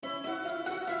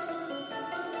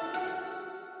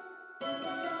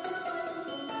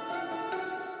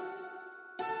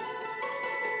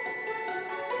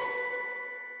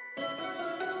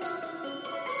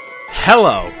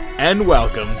Hello, and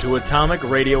welcome to Atomic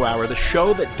Radio Hour, the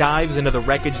show that dives into the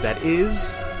wreckage that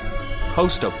is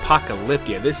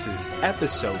Post-Apocalyptia. This is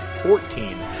episode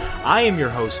 14. I am your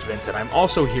host, Vincent. I'm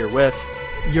also here with...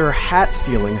 your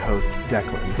hat-stealing host,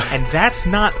 Declan. And that's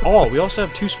not all. We also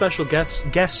have two special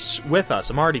guests with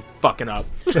us. I'm already fucking up.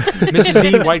 Mrs.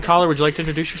 Z, White Collar, would you like to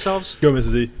introduce yourselves? Go, Mrs.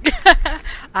 Z.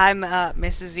 I'm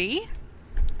Mrs. Z.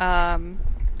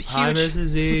 Hi, Mrs.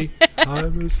 Z. Hi,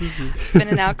 Mrs. Z. Been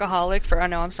an alcoholic for... Oh,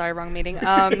 no, I'm sorry, wrong meeting.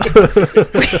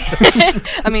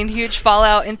 Huge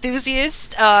Fallout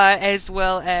enthusiast, as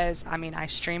well as... I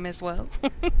stream as well.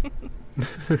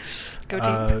 Go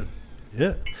team.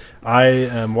 Yeah. I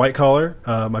am White Collar.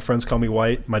 My friends call me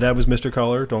White. My dad was Mr.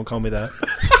 Collar. Don't call me that.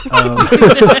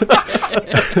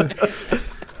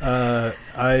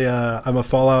 I'm a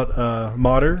Fallout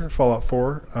modder, Fallout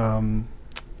 4.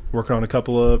 Working on a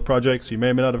couple of projects you may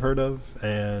or may not have heard of,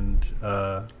 and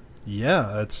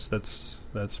that's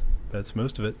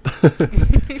most of it.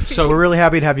 So we're really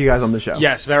happy to have you guys on the show.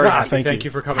 Yes, very happy. Thank you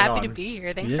for coming on. Happy to be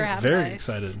here. Thanks for having us. Very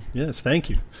excited. Yes, thank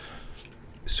you.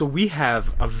 So we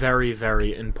have a very,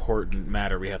 very important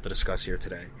matter we have to discuss here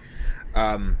today.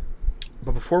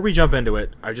 But before we jump into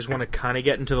it, I just want to kind of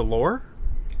get into the lore.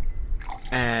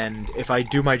 And if I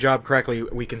do my job correctly,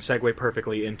 we can segue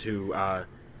perfectly into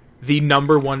the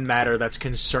number one matter that's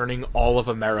concerning all of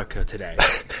America today.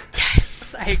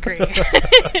 Yes, I agree.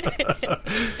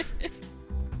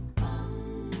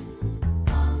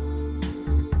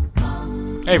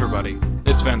 Hey everybody,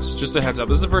 it's Vince. Just a heads up,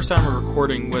 this is the first time we're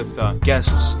recording with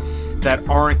guests that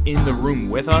aren't in the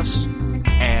room with us,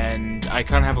 and I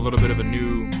kind of have a little bit of a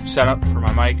new setup for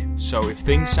my mic, so if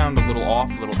things sound a little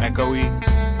off, a little echoey,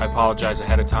 I apologize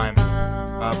ahead of time.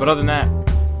 But other than that,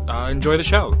 enjoy the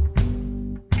show.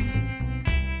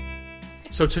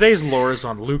 So today's lore is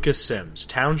on Lucas Sims,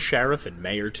 Town Sheriff and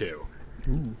Mayor 2.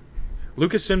 Ooh.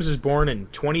 Lucas Sims is born in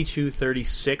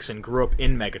 2236 and grew up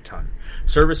in Megaton.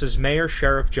 Serves as mayor,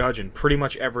 sheriff, judge, and pretty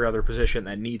much every other position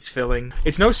that needs filling.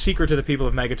 It's no secret to the people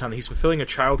of Megaton that he's fulfilling a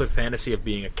childhood fantasy of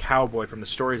being a cowboy from the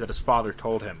stories that his father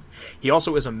told him. He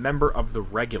also is a member of the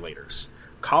Regulators.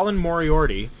 Colin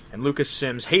Moriarty and Lucas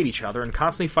Sims hate each other and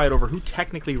constantly fight over who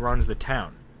technically runs the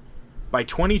town. By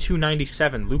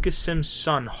 2297, Lucas Sims'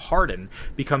 son, Hardin,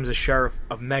 becomes a sheriff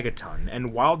of Megaton,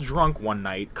 and while drunk one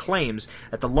night, claims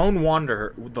that the Lone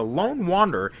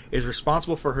Wanderer is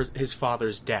responsible for his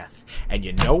father's death. And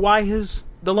you know why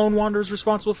the Lone Wanderer is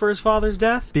responsible for his father's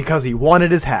death? Because he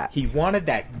wanted his hat. He wanted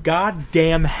that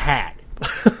goddamn hat.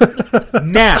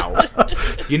 Now,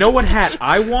 you know what hat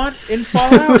I want in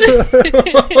Fallout?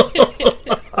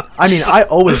 I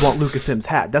always want Lucas Sims'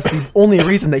 hat. That's the only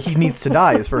reason that he needs to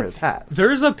die is for his hat.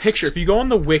 There's a picture. If you go on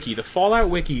the wiki, the Fallout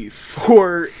wiki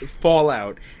for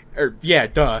Fallout,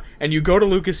 and you go to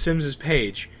Lucas Sims'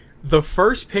 page, the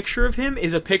first picture of him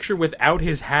is a picture without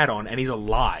his hat on, and he's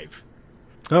alive.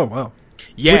 Oh, wow.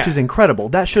 Yeah. Which is incredible.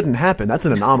 That shouldn't happen. That's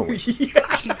an anomaly. Yeah.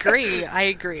 I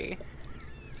agree.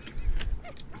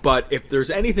 But if there's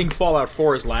anything Fallout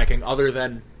 4 is lacking other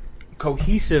than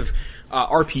cohesive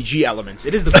RPG elements,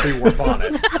 it is the pre-war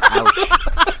bonnet. Ouch.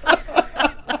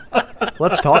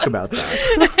 Let's talk about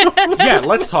that. Yeah,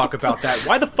 let's talk about that.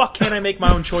 Why the fuck can't I make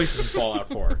my own choices in Fallout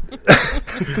 4?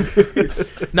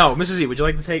 No, Mrs. E, would you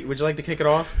like to kick it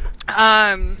off?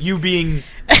 You being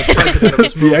the president of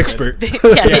this movement. The expert.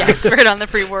 The expert on the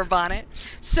pre-war bonnet.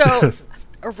 So...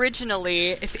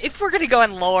 originally, if we're going to go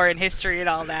in lore and history and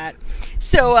all that,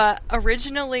 so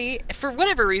originally, for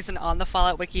whatever reason on the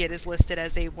Fallout Wiki it is listed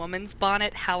as a woman's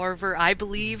bonnet. However, I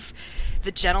believe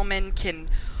the gentleman can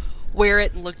wear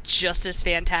it and look just as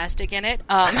fantastic in it.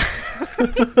 I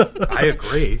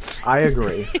agree.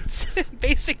 It's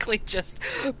basically just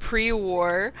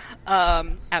pre-war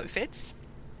outfits.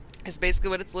 Is basically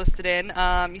what it's listed in.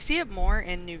 You see it more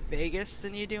in New Vegas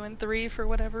than you do in 3 for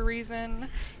whatever reason,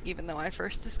 even though I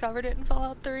first discovered it in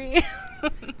Fallout 3.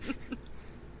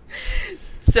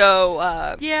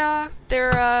 So,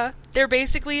 they're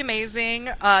basically amazing.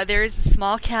 There is a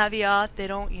small caveat. They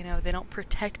don't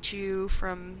protect you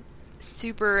from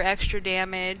super extra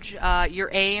damage. Your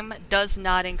aim does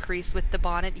not increase with the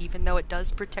bonnet, even though it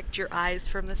does protect your eyes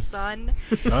from the sun.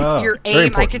 Your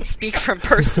aim, I can speak from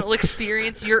personal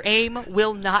experience, your aim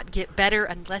will not get better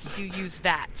unless you use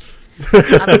VATS.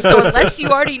 So unless you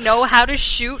already know how to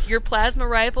shoot your plasma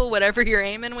rifle, whatever you're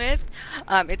aiming with,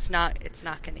 it's not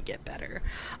going to get better.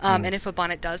 And if a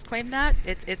bonnet does claim that,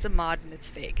 it's a mod and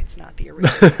it's fake. It's not the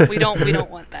original. We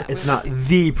don't want that. It's not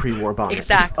the pre-war bonnet.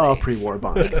 Exactly. It's a pre-war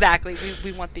bonnet. Exactly.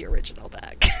 We want the original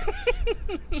back.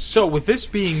 So with this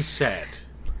being said,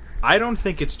 I don't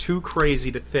think it's too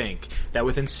crazy to think that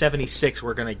within 76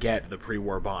 we're going to get the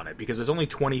pre-war bonnet, because it's only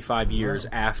 25 years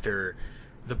after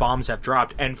the bombs have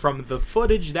dropped, and from the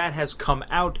footage that has come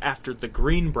out after the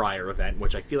Greenbrier event,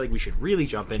 which I feel like we should really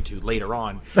jump into later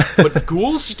on, but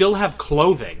ghouls still have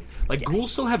clothing. Like,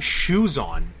 ghouls still have shoes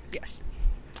on. Yes.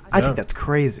 I think that's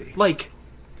crazy. Like,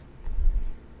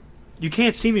 you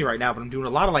can't see me right now, but I'm doing a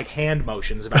lot of, like, hand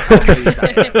motions about how amazed I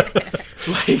am.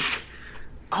 Like,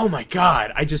 oh my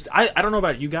god. I don't know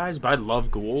about you guys, but I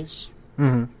love ghouls.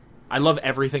 Mm-hmm. I love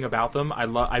everything about them.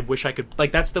 I wish I could...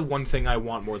 Like, that's the one thing I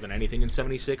want more than anything in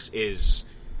 76 is...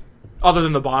 Other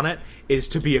than the bonnet, is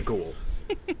to be a ghoul.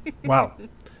 Wow.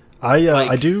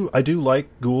 I do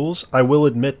like ghouls. I will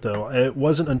admit, though, it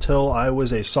wasn't until I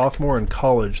was a sophomore in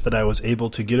college that I was able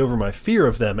to get over my fear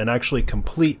of them and actually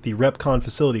complete the RepCon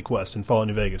facility quest in Fallout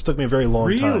New Vegas. It took me a very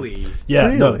long time. Really? Yeah,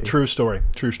 no, Really? true story.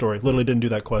 True story. Literally didn't do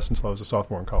that quest until I was a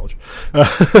sophomore in college.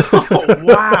 Oh,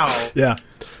 wow. Yeah.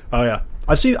 Oh, yeah.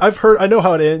 I know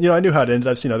how it ended. I knew how it ended.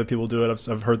 I've seen other people do it.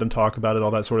 I've heard them talk about it,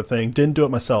 all that sort of thing. Didn't do it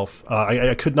myself.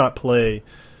 I could not play.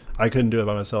 I couldn't do it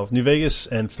by myself. New Vegas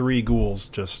and 3 ghouls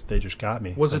they just got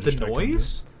me. Was it the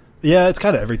noise? Yeah, it's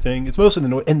kind of everything. It's mostly the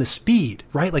noise and the speed,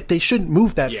 right? Like, they shouldn't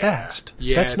move that fast.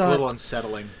 Yeah, that's it's not, a little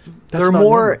unsettling. that's They're not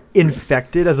more normal.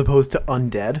 infected as opposed to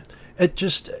undead. It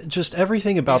just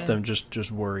everything about them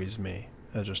just worries me.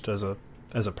 Just as a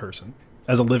person,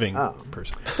 as a living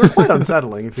person. They're quite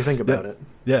unsettling if you think about it.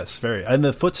 Yes, very. And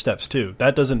the footsteps too.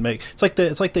 That doesn't make. It's like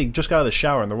they just got out of the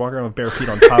shower and they're walking around with bare feet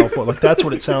on tile floor. Like, that's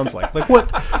what it sounds like. Like,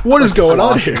 what is going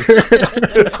on here?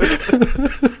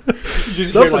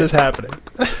 Something is happening.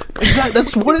 Exactly.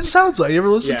 That's what it sounds like. You ever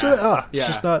listen to it? It's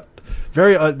just not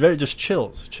very just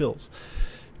chills.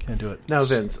 Can't do it. Now,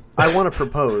 Vince, I want to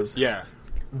propose. Yeah.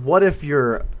 What if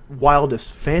your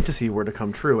wildest fantasy were to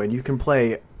come true and you can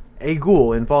play a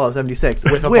ghoul in Fallout 76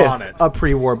 With a bonnet. a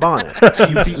pre-war bonnet?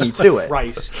 You beat me to it.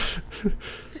 Christ.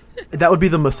 That would be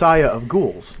the messiah of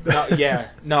ghouls.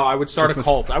 No, I would start a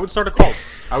cult. I would start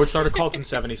a cult in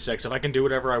 76. If I can do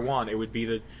whatever I want, it would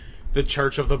be the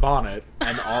Church of the Bonnet,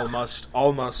 and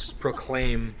all must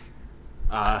proclaim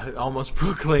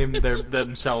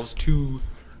themselves to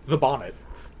the bonnet.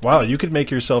 Wow, you could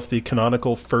make yourself the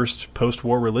canonical first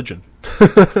post-war religion.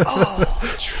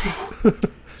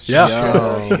 Yeah.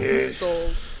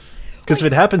 Sold. Because if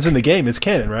it happens in the game, it's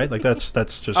canon, right? Like, that's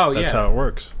how it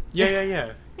works. Yeah.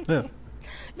 Yeah. No.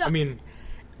 I mean,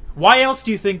 why else do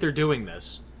you think they're doing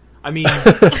this? I mean,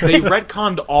 they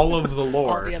retconned all of the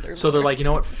lore, All the other so they're lore. like, you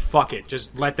know what, fuck it,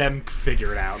 just let them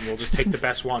figure it out, and we'll just take the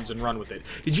best ones and run with it.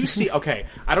 Did you see, okay,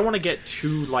 I don't want to get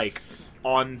too, like,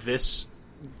 on this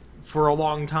for a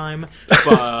long time,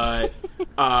 but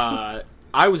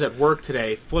I was at work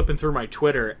today flipping through my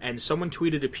Twitter, and someone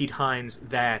tweeted to Pete Hines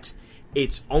that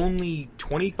it's only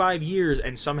 25 years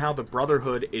and somehow the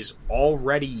Brotherhood is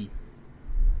already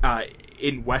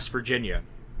in West Virginia.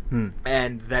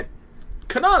 And that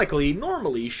canonically,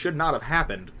 normally, should not have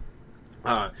happened.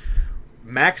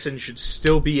 Maxon should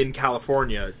still be in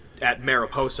California at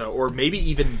Mariposa, or maybe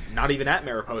even not even at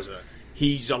Mariposa.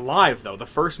 He's alive, though. The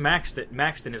first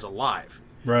Maxton is alive.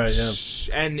 Right, yeah.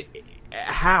 And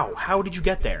how did you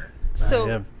get there? So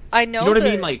yeah. I know. You know what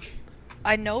I mean? Like,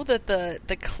 I know that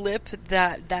the clip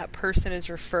that person is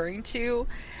referring to,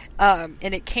 and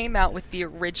it came out with the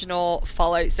original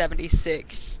Fallout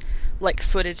 76 like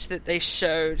footage that they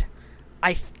showed.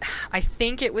 I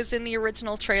think it was in the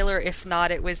original trailer. If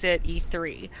not, it was at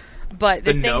E3. But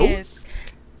the thing note? is,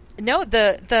 no,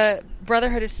 the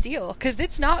Brotherhood of Steel, because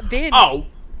it's not been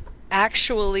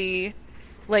actually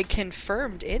like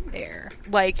confirmed in there.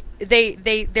 Like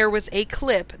there was a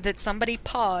clip that somebody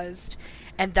paused,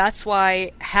 and that's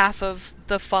why half of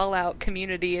the Fallout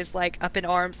community is like up in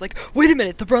arms, like, wait a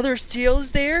minute, the Brother of Steel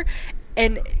is there,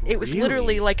 and it was Really?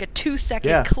 literally like a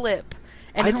 2-second clip,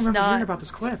 and I it's don't remember not. hearing about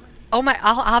this clip. Oh my!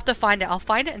 I'll have to find it. I'll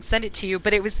find it and send it to you.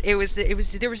 But it was there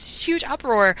was huge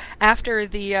uproar after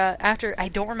after I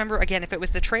don't remember again if it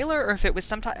was the trailer or if it was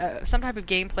some type of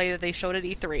gameplay that they showed at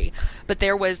E3. But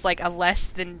there was like a less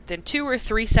than 2 or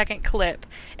 3 second clip,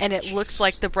 and it looks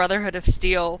like the Brotherhood of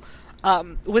Steel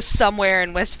was somewhere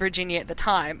in West Virginia at the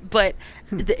time. But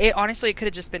honestly, it could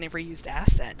have just been a reused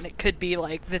asset, and it could be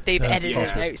like that they've edited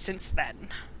it out since then.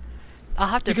 I'll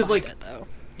have to find it though.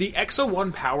 The Exo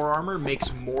 1 power armor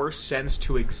makes more sense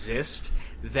to exist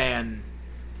than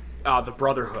the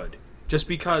Brotherhood. Just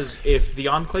because if the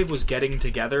Enclave was getting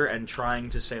together and trying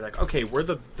to say, like, okay, we're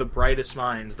the brightest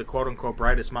minds, the quote-unquote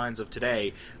brightest minds of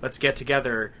today, let's get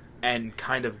together and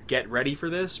kind of get ready for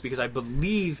this, because I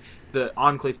believe the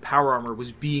Enclave power armor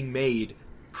was being made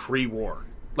pre-war.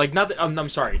 Like, not that, I'm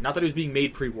sorry, not that it was being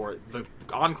made pre-war. The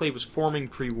Enclave was forming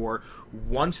pre-war.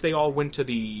 Once they all went to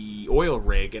the oil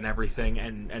rig and everything,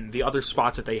 and the other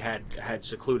spots that they had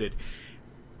secluded,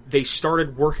 they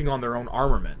started working on their own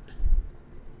armament.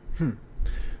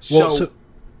 So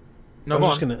no, I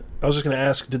was just gonna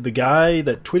ask, did the guy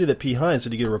that tweeted at P. Hines,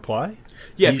 did he get a reply?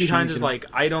 Yeah, Pete Hines is like,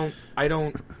 I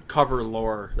don't cover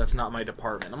lore. That's not my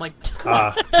department. I'm like,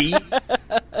 Pete.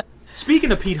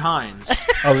 Speaking of Pete Hines,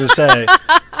 I was gonna say,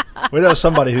 we know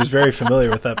somebody who's very familiar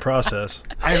with that process.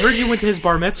 I heard you went to his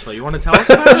bar mitzvah. You want to tell us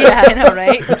about it? Yeah, I know,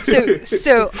 right?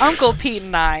 So Uncle Pete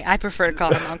and I prefer to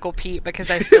call him Uncle Pete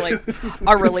because I feel like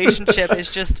our relationship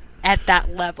is just at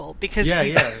that level because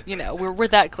you know, we're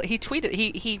that he tweeted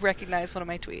he recognized one of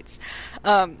my tweets.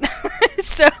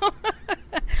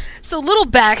 So little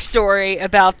backstory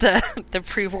about the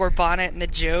pre-war bonnet and the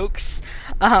jokes.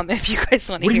 If you guys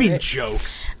want to hear it. What do you mean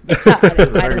jokes? It's a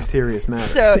very serious matter.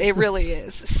 So it really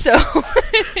is.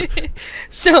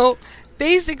 So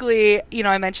basically, you know,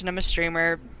 I mentioned I'm a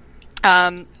streamer,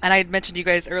 and I had mentioned to you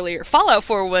guys earlier, Fallout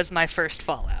 4 was my first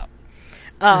Fallout.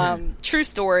 True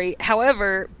story.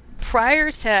 However,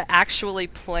 prior to actually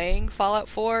playing Fallout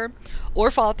 4,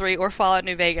 or Fallout 3, or Fallout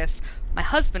New Vegas, my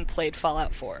husband played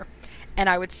Fallout 4. And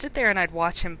I would sit there and I'd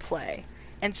watch him play.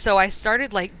 And so I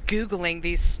started, like, Googling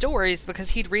these stories because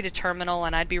he'd read a terminal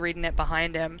and I'd be reading it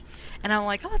behind him. And I'm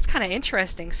like, oh, that's kind of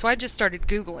interesting. So I just started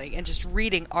Googling and just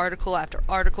reading article after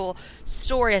article,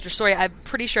 story after story. I'm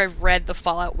pretty sure I've read the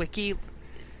Fallout Wiki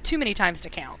too many times to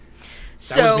count.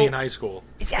 That was me in high school.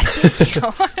 Yeah,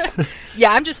 thank you.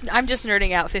 Yeah, I'm just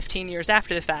nerding out 15 years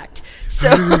after the fact. So,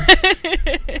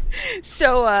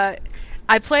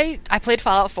 I played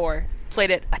Fallout 4.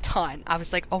 Played it a ton. I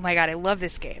was like, oh my god, I love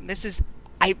this game. This is,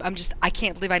 I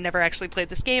can't believe I never actually played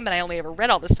this game, and I only ever read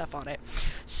all this stuff on it.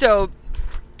 So,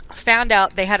 found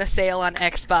out they had a sale on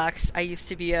Xbox. I used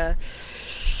to be a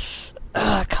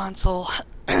console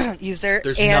user.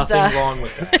 There's nothing wrong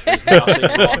with that. There's nothing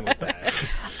wrong with that.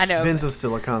 I know. Vince is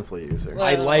still a console user.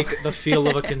 I like the feel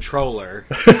of a controller.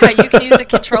 You can use a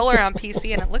controller on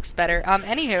PC and it looks better.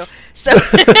 Anywho, so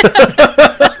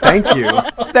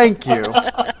Thank you.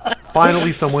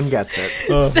 Finally, someone gets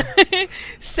it.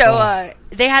 So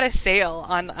they had a sale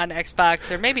on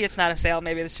Xbox, or maybe it's not a sale.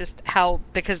 Maybe it's just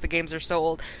because the games are so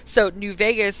old. So New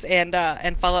Vegas and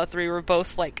Fallout 3 were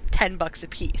both like $10 a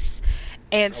piece.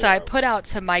 And so I put out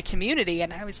to my community,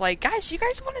 and I was like, guys, you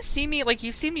guys want to see me, like,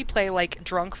 you've seen me play, like,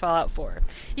 drunk Fallout 4.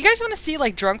 You guys want to see,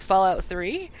 like, drunk Fallout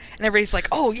 3? And everybody's like,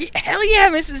 oh, hell yeah,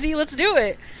 Mrs. Z, let's do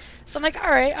it. So I'm like,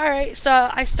 all right. So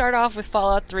I start off with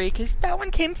Fallout 3, because that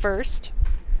one came first.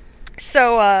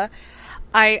 So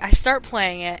I start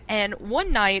playing it, and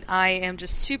one night I am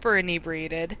just super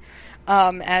inebriated,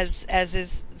 as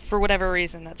is, for whatever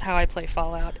reason, that's how I play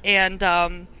Fallout. And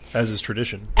as is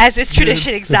tradition.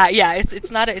 Exactly. Yeah,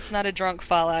 it's not a drunk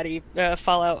Fallout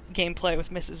gameplay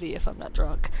with Mrs. E if I'm not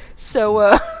drunk.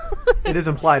 So it is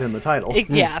implied in the title.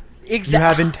 Yeah, exactly. You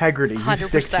have integrity. You 100%.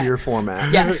 stick to your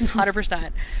format. Yes,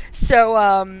 100%. So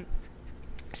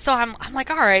I'm like,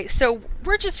 all right. So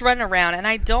we're just running around, and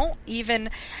I don't even.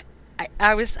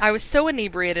 I was so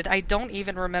inebriated. I don't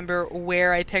even remember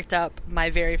where I picked up my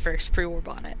very first pre-war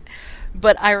bonnet.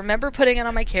 But I remember putting it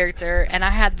on my character, and I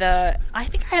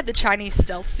think I had the Chinese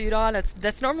stealth suit on.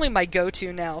 That's normally my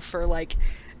go-to now for, like,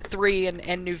 3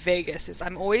 and New Vegas, is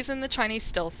I'm always in the Chinese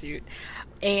stealth suit.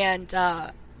 And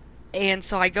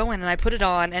so I go in and I put it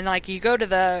on, and, like, you go to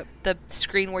the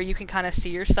screen where you can kind of see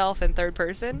yourself in third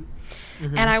person.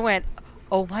 Mm-hmm. And I went,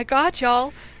 oh my god,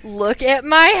 y'all, look at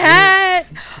my hat!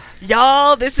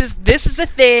 Y'all, this is the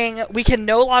thing. We can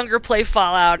no longer play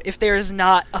Fallout if there is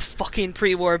not a fucking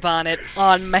pre-war bonnet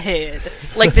on my head.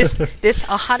 Like, this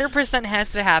 100%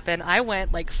 has to happen. I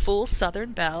went, like, full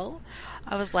Southern Belle.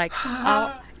 I was like,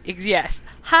 yes.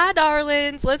 Hi,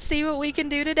 darlings. Let's see what we can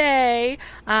do today.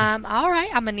 All right,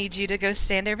 I'm gonna need you to go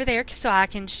stand over there so I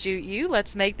can shoot you.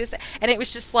 Let's make this. And it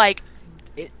was just like,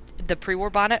 the pre-war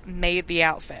bonnet made the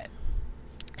outfit.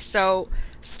 So,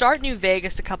 start New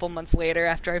Vegas a couple months later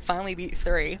after I finally beat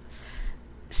 3.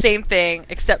 Same thing,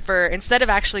 except for instead of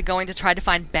actually going to try to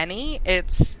find Benny,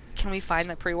 it's, can we find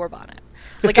the pre-war bonnet?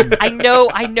 Like, I know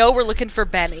we're looking for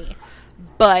Benny,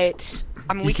 but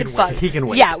I mean, we can fuck. He can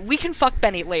wait. Yeah, we can fuck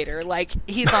Benny later. Like,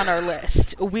 he's on our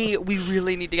list. We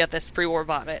really need to get this pre-war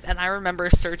bonnet. And I remember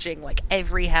searching, like,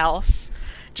 every house,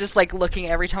 just, like, looking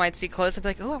every time I'd see clothes. I'd be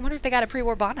like, oh, I wonder if they got a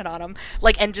pre-war bonnet on them.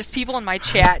 Like, and just people in my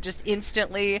chat just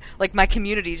instantly, like, my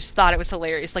community just thought it was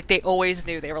hilarious. Like, they always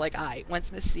knew. They were like, all right, when's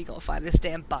Miss Siegel find this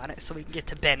damn bonnet so we can get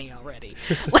to Benny already?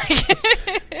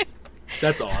 Like,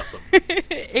 That's awesome.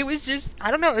 It was just,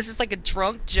 I don't know, it was just like a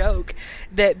drunk joke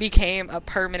that became a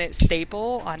permanent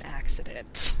staple on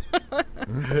accident.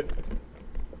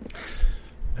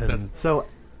 So,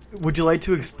 would you like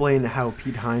to explain how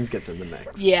Pete Hines gets in the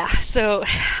mix? Yeah, so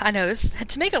I know this,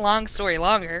 to make a long story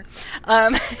longer, so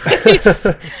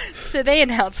they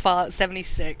announced Fallout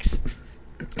 76,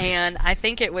 and I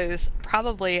think it was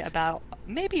probably about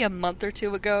maybe a month or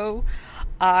two ago.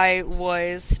 I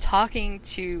was talking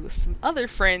to some other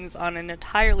friends on an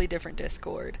entirely different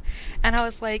Discord, and I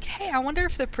was like, hey, I wonder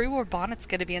if the pre-war bonnet's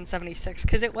going to be in 76,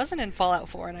 because it wasn't in Fallout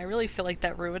 4, and I really feel like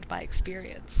that ruined my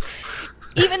experience.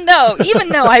 Even though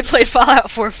I played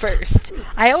Fallout 4 first,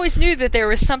 I always knew that there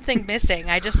was something missing.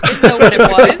 I just didn't know what it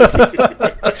was.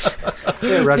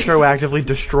 It retroactively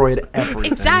destroyed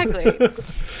everything. Exactly.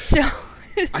 So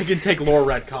I can take lore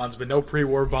retcons, but no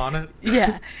pre-war bonnet.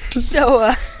 yeah.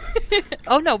 So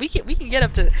oh no, we can get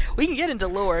into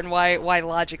lore and why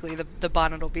logically the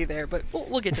bonnet will be there, but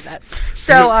we'll get to that.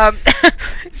 So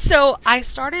so I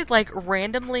started like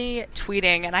randomly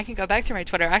tweeting, and I can go back through my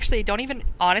Twitter. Actually, I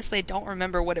don't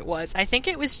remember what it was. I think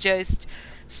it was just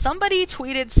somebody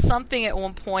tweeted something at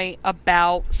one point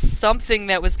about something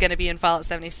that was going to be in Fallout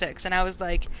 76, and I was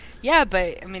like, yeah,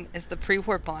 but I mean, is the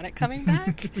pre-war bonnet coming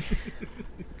back?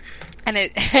 and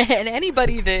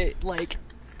anybody that like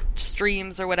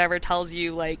streams or whatever tells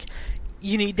you like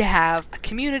you need to have a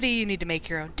community, you need to make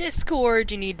your own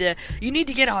Discord, you need to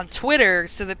get on Twitter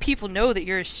so that people know that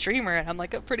you're a streamer. And I'm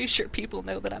like, I'm pretty sure people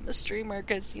know that I'm a streamer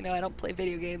because, I don't play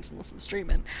video games unless I'm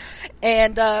streaming.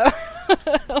 And I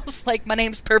was like, my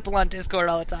name's Purple on Discord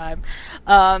all the time.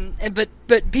 But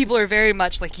people are very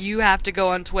much like, you have to go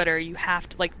on Twitter, you have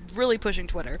to, like, really pushing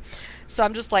Twitter. So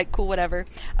I'm just like, cool, whatever.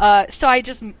 So I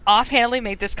just offhandedly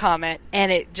made this comment,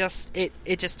 and it just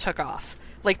took off.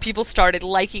 Like, people started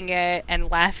liking it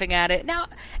and laughing at it. Now,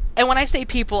 and when I say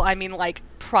people, I mean, like,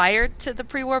 prior to the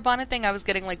pre-war bonnet thing, I was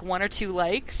getting, like, 1 or 2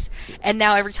 likes. And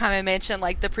now every time I mention,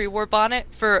 like, the pre-war bonnet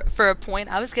for a point,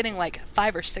 I was getting, like,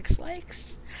 5 or 6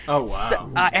 likes. Oh, wow. So,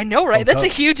 I know, right? That's a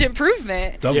huge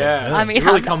improvement. Double. Yeah. I mean, You're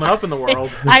really coming up in the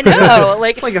world. I know.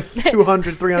 Like, It's like a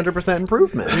 200-300%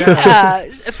 improvement. yeah.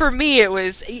 For me, it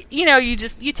was,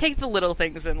 you take the little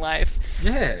things in life.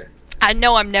 Yeah. I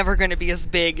know I'm never going to be as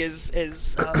big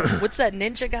as what's that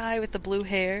ninja guy with the blue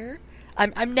hair?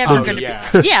 I'm never going to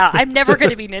be. Yeah, I'm never going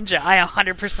to be Ninja. I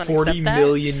 100% accept 40 that.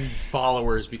 million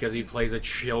followers because he plays a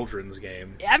children's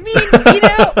game. I mean,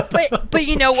 but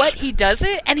you know what? He does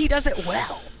it, and he does it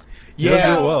well. He does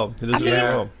it well. He does it yeah.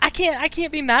 well. I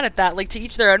can't be mad at that. Like, to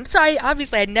each their own. So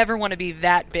I never want to be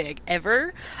that big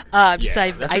ever. That's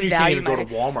I when you value can't even my go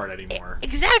to Walmart anymore.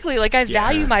 Exactly. Like, I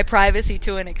value my privacy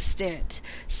to an extent.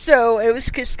 So it was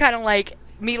just kind of like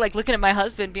me, like, looking at my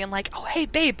husband, being like, "Oh, hey,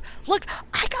 babe, look,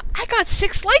 I got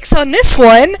 6 likes on this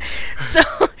one." So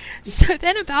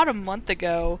then about a month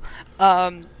ago,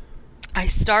 I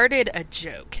started a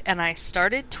joke, and I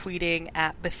started tweeting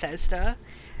at Bethesda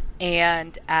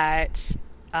and at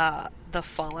the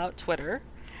Fallout Twitter,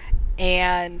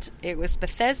 and it was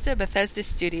Bethesda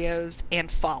Studios,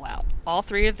 and Fallout. All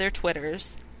 3 of their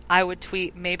Twitters. I would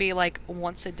tweet maybe like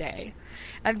once a day.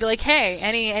 I'd be like, "Hey,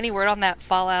 any word on that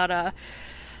Fallout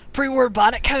pre-war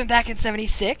bonnet coming back in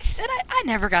 76?" And I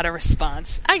never got a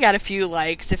response. I got a few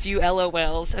likes, a few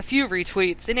LOLs, a few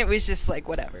retweets, and it was just like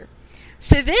whatever.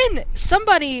 So then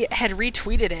somebody had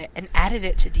retweeted it and added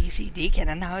it to DC Deacon,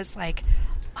 and I was like,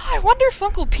 I wonder if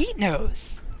Uncle Pete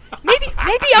knows. Maybe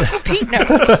Uncle Pete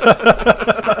knows.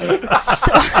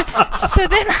 So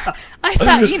then I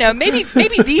thought,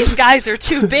 maybe these guys are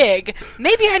too big.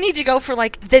 Maybe I need to go for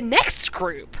like the next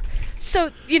group. So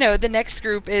the next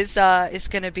group is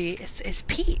going to be is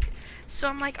Pete. So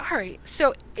I'm like, all right.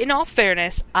 So in all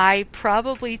fairness, I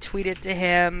probably tweeted to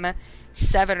him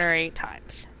 7 or 8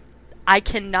 times. I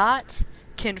cannot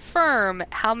confirm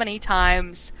how many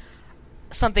times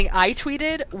something I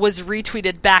tweeted was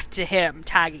retweeted back to him,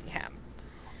 tagging him.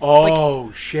 Oh,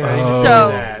 shit.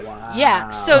 Yeah,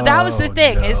 so that was the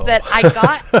thing, is that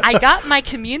I got my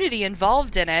community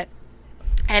involved in it,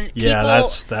 and people,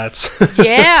 that's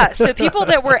yeah, so people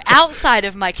that were outside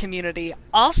of my community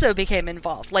also became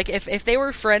involved. Like, if they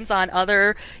were friends on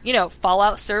other,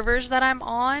 Fallout servers that I'm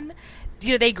on,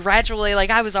 they gradually, like,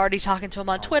 I was already talking to him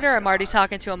on Twitter, I'm already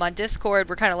talking to him on Discord,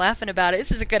 we're kind of laughing about it.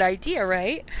 This is a good idea,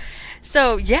 right?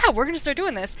 So, yeah, we're going to start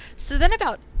doing this. So then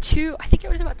about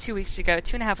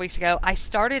 2.5 weeks ago, I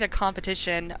started a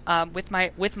competition with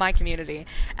my community.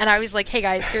 And I was like, hey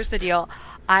guys, here's the deal.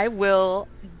 I will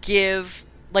give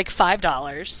like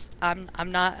 $5.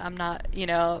 I'm not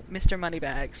Mr.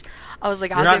 Moneybags. I was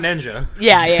like, You're not Ninja.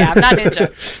 Yeah, I'm not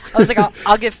Ninja. I was like,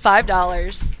 I'll give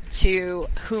 $5 to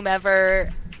whomever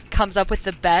comes up with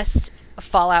the best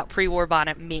Fallout pre-war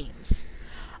bonnet memes.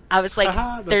 I was like,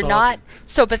 they're not. Awesome.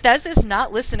 So Bethesda's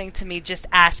not listening to me just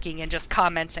asking and just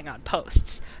commenting on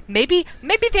posts. Maybe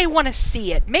they want to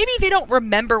see it. Maybe they don't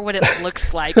remember what it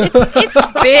looks like.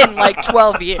 It's been like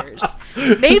 12 years.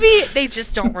 Maybe they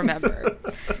just don't remember.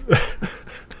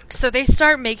 So they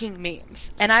start making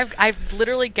memes, and I've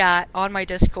literally got on my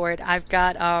Discord. I've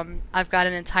got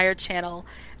an entire channel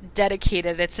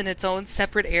dedicated. It's in its own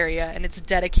separate area, and it's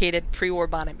dedicated pre-war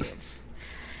bonnet memes.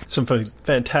 Some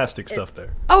fantastic stuff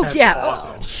there. Oh, That's yeah.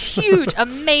 awesome. Huge.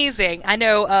 Amazing. I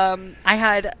know I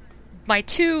had my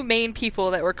two main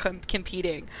people that were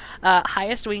competing,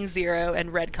 Highest Wing Zero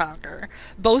and Red Conquer.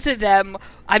 Both of them,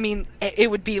 I mean,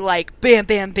 it would be like bam,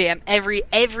 bam, bam.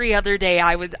 Every other day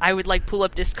I would like pull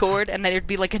up Discord and there'd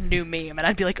be like a new meme and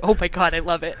I'd be like, oh my god, I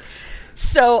love it.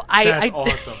 So That's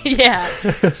awesome. Yeah.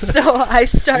 So I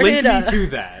started... Link me to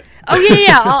that. Oh,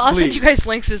 yeah. I'll send you guys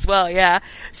links as well, yeah.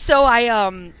 So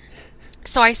I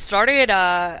started,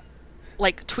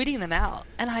 like, tweeting them out,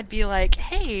 and I'd be like,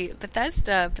 hey,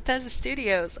 Bethesda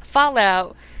Studios,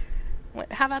 Fallout,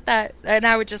 how about that? And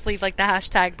I would just leave, like, the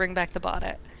hashtag bring back the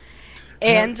bonnet.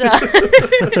 And, and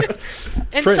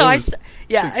so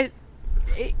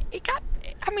it got,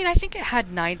 I mean, I think it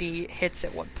had 90 hits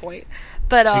at one point.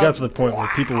 But, it got to the point where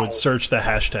people would search the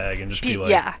hashtag and just be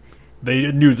like... Yeah.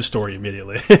 They knew the story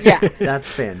immediately. Yeah. That's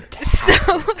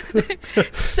fantastic.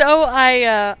 So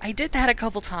I did that a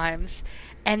couple times,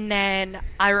 and then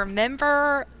I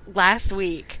remember last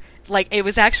week, like it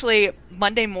was actually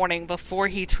Monday morning before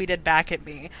he tweeted back at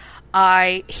me.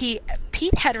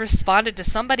 Pete had responded to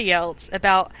somebody else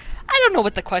about, I don't know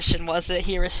what the question was that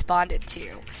he responded to.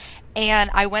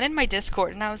 And I went in my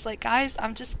Discord and I was like, guys,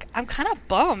 I'm kind of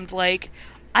bummed. Like,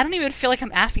 I don't even feel like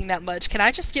I'm asking that much. Can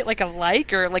I just get like a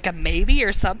like or like a maybe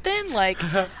or something? Like,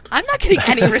 I'm not getting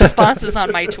any responses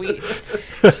on my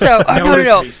tweets. So,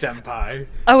 no. Me, senpai.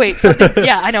 Oh wait, something.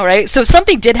 Yeah, I know, right? So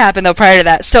something did happen though prior to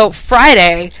that. So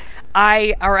Friday,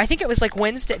 I think it was like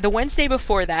Wednesday. The Wednesday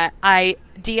before that, I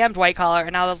DM'd White Collar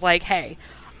and I was like, hey,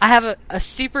 I have a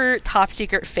super top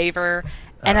secret favor.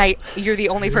 And you're the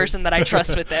only person that I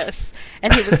trust with this.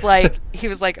 And he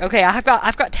was like, okay, I've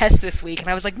got tests this week. And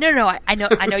I was like, no, I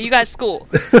know you guys school.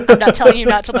 I'm not telling you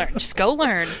not to learn. Just go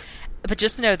learn. But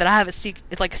just know that I have a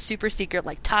super secret,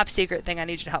 like top secret thing I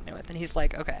need you to help me with. And he's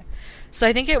like, okay. So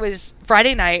I think it was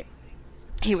Friday night.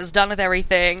 He was done with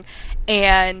everything.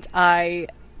 And I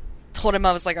told him,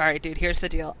 I was like, all right, dude, here's the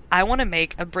deal. I want to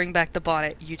make a Bring Back the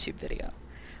Bonnet YouTube video.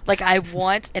 Like, I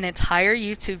want an entire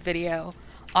YouTube video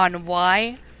on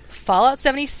why Fallout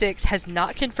 76 has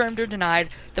not confirmed or denied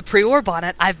the pre-war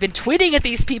bonnet. I've been tweeting at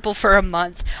these people for a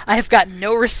month. I have got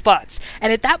no response.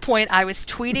 And at that point, I was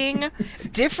tweeting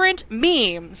different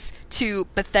memes to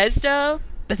Bethesda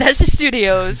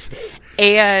Studios,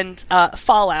 and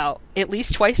Fallout at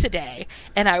least twice a day.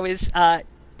 And I was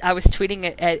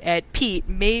tweeting at Pete.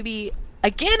 Maybe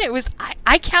again, it was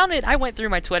I counted. I went through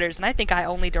my Twitters, and I think I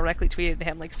only directly tweeted to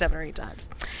him like 7 or 8 times.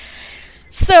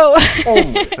 So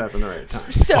almost 7 or 8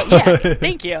 times. So yeah,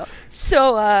 thank you.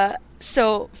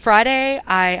 So Friday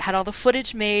I had all the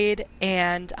footage made,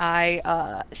 and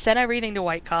I sent everything to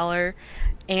White Collar,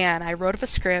 and I wrote up a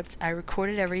script. I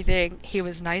recorded everything. He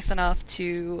was nice enough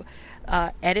to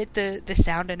edit the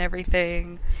sound and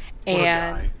everything. What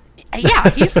and a guy. Yeah,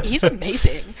 he's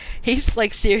amazing. He's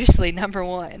like seriously number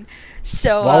one.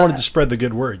 So I wanted to spread the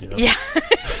good word, you know. Yeah,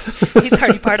 he's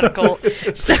already part of the cult.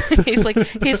 So he's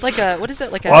like a, what is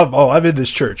it, like a? I'm in this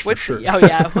church for sure. Oh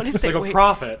yeah, what is it? Like a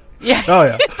prophet. Yeah. Oh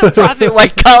yeah. The prophet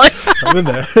White Collar. I'm in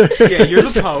there. Yeah, you're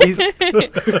the pope. He's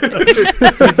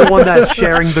the one that's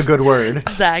sharing the good word.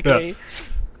 Exactly. Yeah.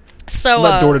 So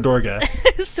Not door-to-door guy.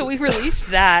 So we released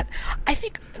that. I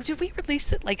think, did we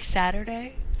release it like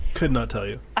Saturday? Could not tell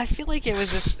you. I feel like it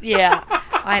was yeah,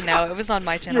 I know. It was on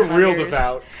my channel. You're real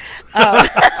devout.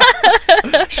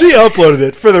 She uploaded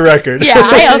it, for the record. Yeah,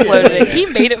 I uploaded it. He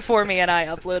made it for me, and I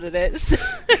uploaded it.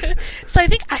 So I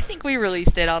think we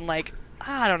released it on like,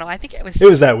 I don't know. I think it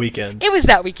was that weekend. It was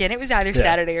that weekend. It was either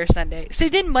Saturday or Sunday. So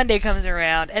then Monday comes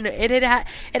around, and it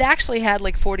actually had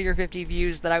like 40 or 50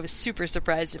 views that I was super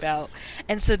surprised about.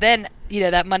 And so then,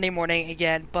 that Monday morning,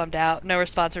 again, bummed out, no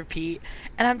response from Pete.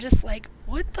 And I'm just like,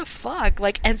 what the fuck?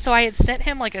 Like, and so I had sent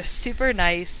him like a super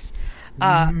nice,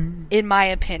 in my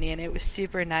opinion, it was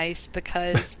super nice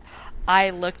because I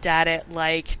looked at it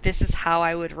like, this is how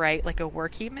I would write like a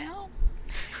work email.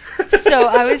 So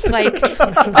I was like,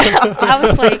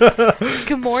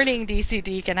 good morning, DC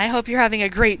Deacon. I hope you're having a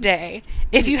great day.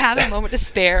 If you have a moment to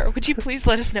spare, would you please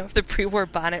let us know if the pre-war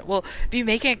bonnet will be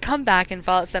making a comeback in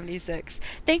Fallout 76?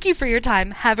 Thank you for your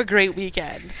time. Have a great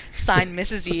weekend. Signed,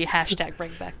 Mrs. E. #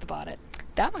 bring back the bonnet.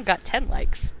 That one got 10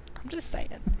 likes. I'm just saying.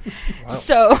 Wow.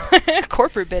 So,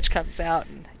 corporate bitch comes out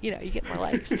and, you get more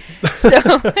likes. So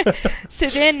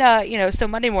then, so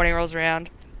Monday morning rolls around.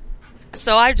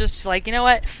 So I just like, you know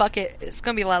what? Fuck it. It's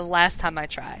going to be the last time I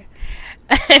try.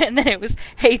 And then it was,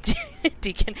 hey,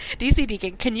 Deacon, DC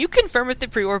Deacon, can you confirm if the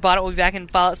pre-war bonnet will be back in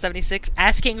Fallout 76?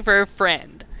 Asking for a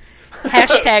friend.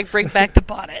 # bring back the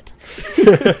bonnet.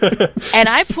 And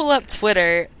I pull up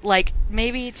Twitter, like,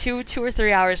 maybe two or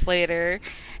 3 hours later,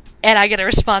 and I get a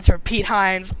response from Pete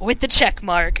Hines with the check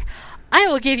mark. I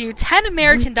will give you $10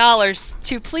 American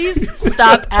to please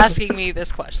stop asking me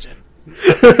this question.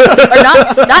 Or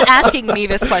not asking me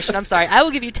this question, I'm sorry. I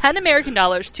will give you $10 American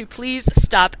to please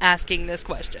stop asking this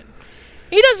question.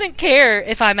 He doesn't care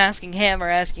if I'm asking him or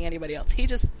asking anybody else.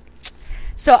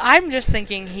 So I'm just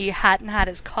thinking he hadn't had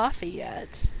his coffee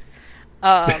yet.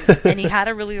 And he had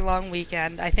a really long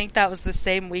weekend. I think that was the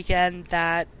same weekend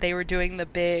that they were doing the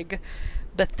big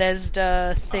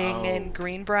Bethesda thing in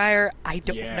Greenbrier. I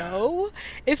don't know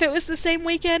if it was the same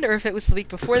weekend or if it was the week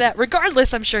before that.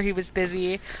 Regardless, I'm sure he was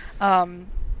busy.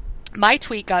 My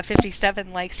tweet got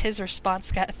 57 likes. His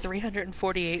response got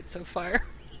 348 so far.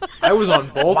 I was on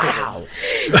both of them.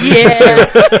 Yeah.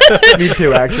 Me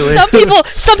too, actually.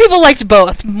 Some people liked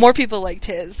both. More people liked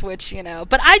his, which,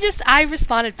 But I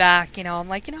responded back, I'm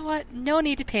like, you know what? No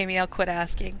need to pay me. I'll quit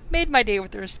asking. Made my day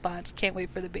with the response. Can't wait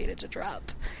for the beta to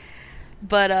drop.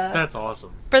 But that's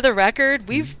awesome. For the record,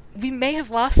 we may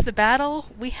have lost the battle.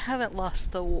 We haven't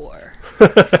lost the war.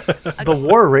 The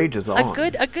war rages on.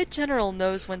 A good general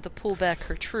knows when to pull back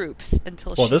her troops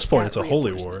until. Well, at this point, it's a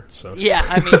holy war. So. Yeah,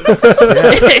 I mean,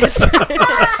 it is.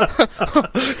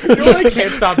 What I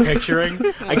can't stop picturing?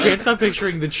 I can't stop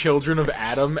picturing the children of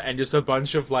Adam and just a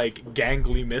bunch of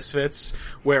gangly misfits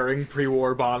wearing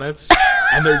pre-war bonnets,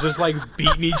 and they're just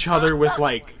beating each other with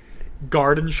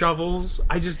garden shovels.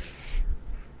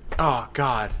 Oh,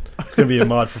 God. It's going to be a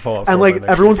mod for Fallout 4. And,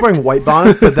 everyone's wearing white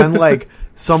bonnets, but then,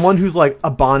 someone who's,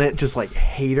 a bonnet just,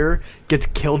 hater gets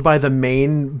killed by the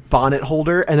main bonnet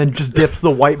holder and then just dips the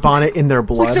white bonnet in their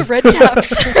blood. Like the red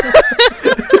caps.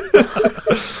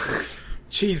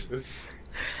 Jesus.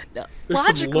 No.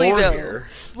 Logically, though.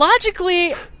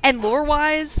 Logically and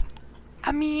lore-wise,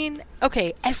 I mean,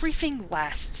 okay, everything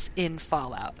lasts in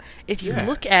Fallout. If you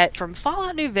look at from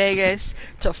Fallout New Vegas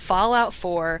to Fallout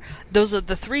 4, those are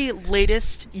the 3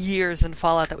 latest years in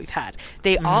Fallout that we've had.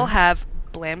 They all have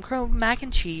Blamchrome mac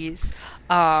and cheese,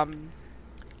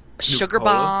 sugar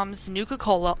bombs,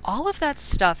 Nuka-Cola. All of that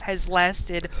stuff has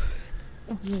lasted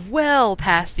well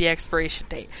past the expiration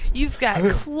date. You've got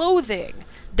clothing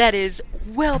that is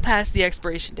well past the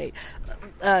expiration date.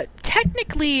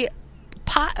 Technically,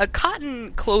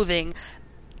 cotton clothing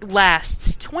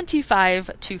lasts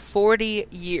 25 to 40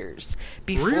 years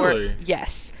before. Really?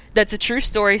 Yes, that's a true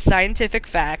story, scientific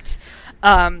fact.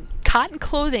 Cotton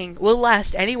clothing will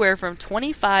last anywhere from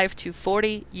 25 to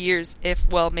 40 years if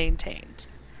well maintained.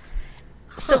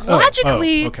 So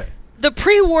logically, the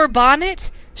pre-war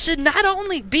bonnet should not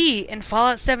only be in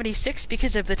Fallout 76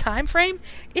 because of the time frame,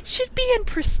 it should be in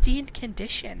pristine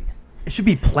condition. It should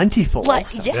be plentiful.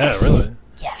 Yes. Yeah, really.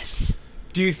 Yes.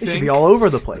 Do you think it should be all over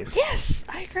the place? Yes,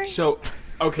 I agree. So,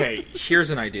 okay, here's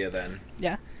an idea then.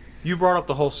 Yeah. You brought up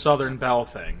the whole Southern Belle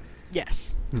thing.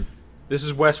 Yes. This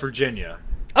is West Virginia.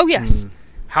 Oh, yes.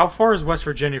 How far is West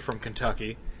Virginia from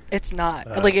Kentucky? It's not.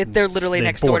 They're literally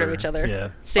next door to each other. Yeah.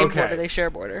 Same border. They share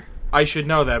a border. I should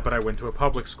know that, but I went to a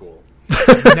public school.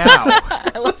 Now.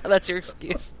 I love how that's your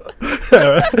excuse.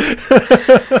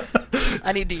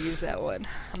 I need to use that one.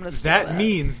 I'm going to steal that. That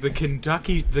means the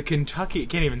Kentucky, I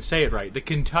can't even say it right, the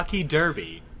Kentucky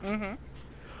Derby. Mm-hmm.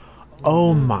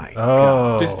 Oh my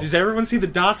god. Does everyone see the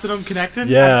dots that I'm connecting?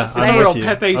 Yeah. This is a real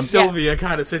Pepe Sylvia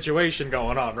kind of situation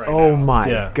going on right now. Oh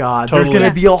my god. Totally. There's going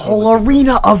to be a whole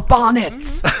arena of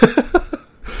bonnets.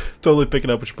 Totally picking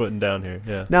up what you're putting down here.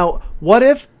 Yeah. Now, what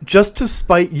if, just to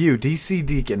spite you, DC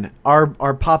Deacon,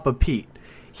 our Papa Pete,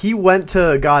 he went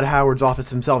to God Howard's office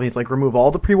himself and he's like, remove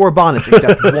all the pre-war bonnets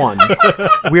except one.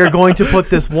 We are going to put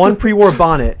this one pre-war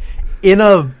bonnet in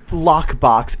a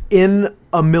lockbox, in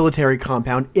a military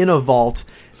compound, in a vault,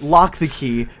 lock the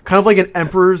key, kind of like an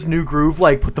Emperor's New Groove,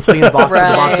 like put the fleet in a box, put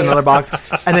the box in another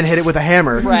box, and then hit it with a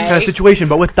hammer kind of situation,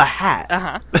 but with the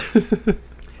hat.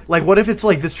 Like, what if it's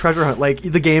like this treasure hunt? Like,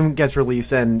 the game gets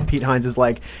released and Pete Hines is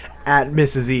like, at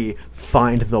Mrs. E,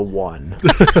 find the one.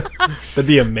 That'd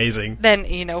be amazing. Then,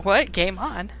 you know what? Game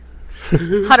on.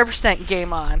 100%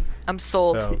 game on. I'm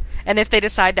sold. Oh. And if they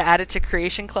decide to add it to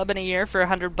Creation Club in a year for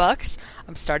 $100,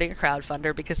 I'm starting a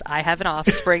crowdfunder because I have an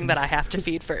offspring that I have to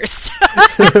feed first.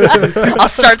 I'll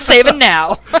start saving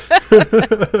now.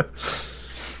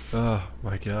 Oh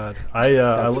my god!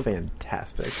 That's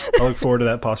fantastic. I look forward to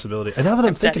that possibility. And now that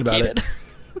I'm thinking dedicated.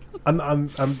 about it,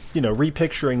 I'm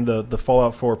repicturing the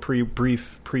Fallout 4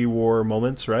 pre-war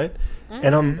moments, right?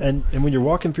 Mm-hmm. And when you're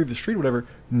walking through the street, or whatever,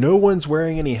 no one's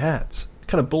wearing any hats. What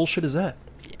kind of bullshit is that?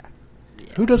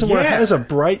 Who doesn't wear a hat? It's a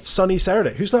bright, sunny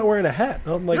Saturday. Who's not wearing a hat?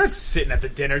 I'm like, You're not sitting at the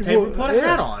dinner table. Put a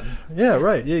hat on. Yeah,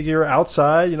 right. You're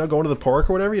outside, going to the park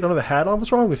or whatever. You don't have a hat on.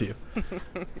 What's wrong with you?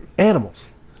 Animals.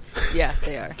 Yeah,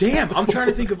 they are. Damn, I'm trying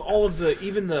to think of all of the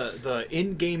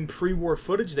in-game pre-war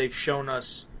footage they've shown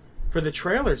us for the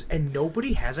trailers, and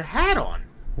nobody has a hat on.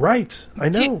 Right. I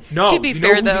know. No, to be you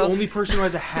fair, know who though, the only person who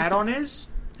has a hat on is?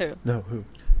 Who? No, who?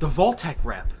 The Vault-Tec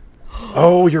rep.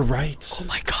 Oh, you're right. Oh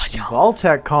my god, y'all.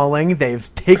 Vault-Tec calling.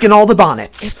 They've taken all the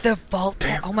bonnets. If the vault,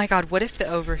 oh my god, what if the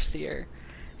overseer?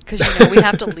 Because we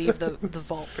have to leave the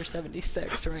vault for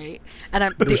 76, right?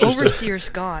 And the overseer's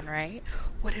gone, right?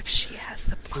 What if she has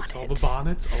the bonnet? Takes all the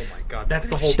bonnets. Oh my god, that's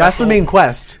the whole. That's the main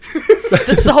quest.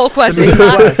 That's the whole quest.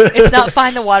 It's not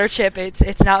find the water chip.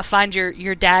 It's not find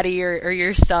your daddy or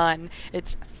your son.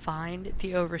 It's find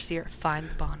the overseer. Find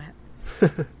the bonnet.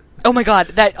 Oh my god,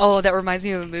 that reminds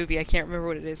me of a movie. I can't remember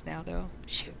what it is now though.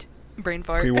 Shoot, brain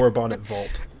fart. Pre-war bonnet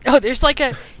vault. Oh, there's like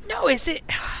a no. Is it?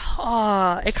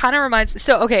 Oh, it kind of reminds.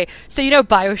 So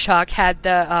BioShock had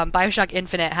the BioShock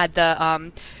Infinite had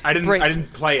the I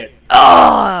didn't play it.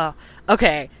 Oh,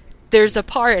 okay. There's a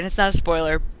part, and it's not a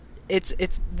spoiler.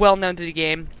 It's well known through the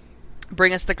game.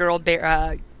 Bring us the girl,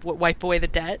 wipe away the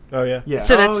debt. Oh yeah. Yeah.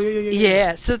 So that's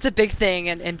yeah. So it's a big thing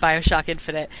in BioShock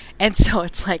Infinite, and so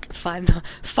it's like find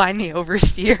the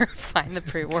overseer, find the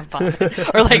pre-war bonnet,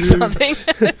 or like something.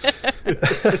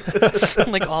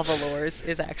 Like all the lore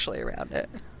is actually around it.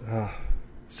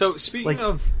 So speaking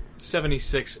of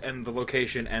 76 and the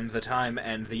location and the time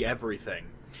and the everything,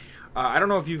 I don't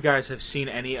know if you guys have seen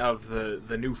any of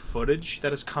the new footage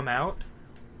that has come out.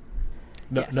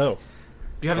 No. Yes. No.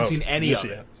 You haven't seen any of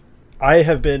it. I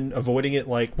have been avoiding it.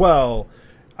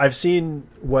 I've seen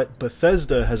what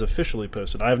Bethesda has officially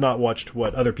posted. I have not watched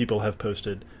what other people have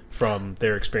posted from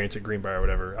their experience at Greenbrier or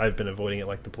whatever. I've been avoiding it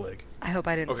like the plague. I hope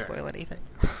I didn't spoil anything.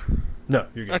 No,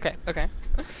 you're good. Okay.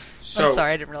 So, I'm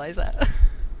sorry, I didn't realize that.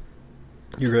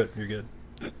 You're good.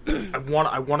 I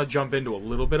want to jump into a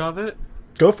little bit of it.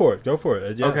 Go for it.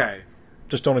 Yeah. Okay.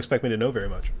 Just don't expect me to know very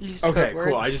much. Use Okay, code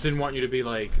words. cool. I just didn't want you to be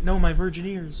like, no, my virgin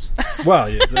ears. Well, I'll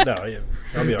be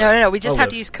all right. No. We just I'll have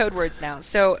live. to use code words now.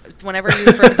 So whenever you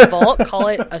refer to the vault, call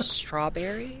it a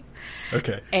strawberry.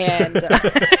 Okay. And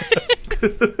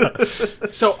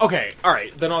So, okay, all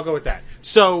right, then I'll go with that.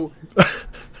 So,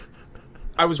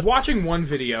 I was watching one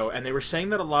video, and they were saying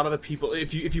that a lot of the people,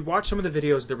 if you watch some of the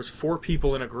videos, there was 4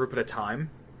 people in a group at a time,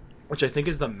 which I think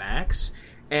is the max,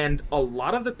 and a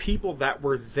lot of the people that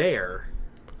were there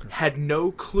had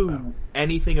no clue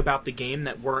anything about the game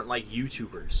that weren't, like,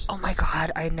 YouTubers. oh my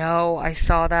god, I know. I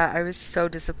saw that. I was so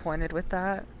disappointed with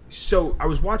that. So, I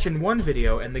was watching one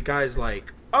video, and the guy's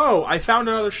like, oh, I found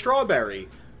another strawberry.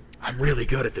 I'm really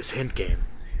good at this hint game.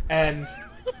 And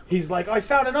he's like, I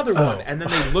found another one. And then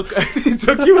they look... It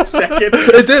took you a second.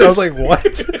 It did. I was like,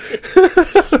 what?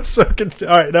 So confused.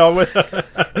 All right, no.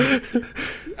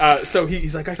 So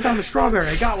he's like, I found a strawberry.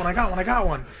 I got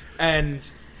one.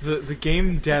 And the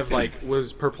game dev,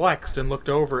 was perplexed and looked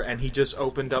over, and he just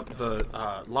opened up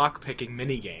the lock-picking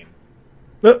minigame.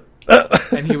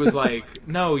 And he was like,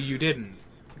 no, you didn't.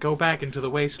 Go back into the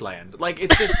wasteland.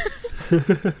 It's just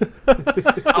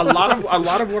a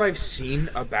lot of what I've seen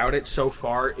about it so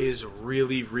far is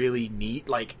really, really neat.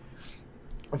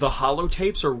 The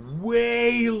holotapes are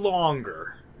way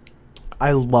longer.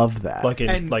 I love that. Like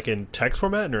in text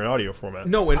format or in audio format?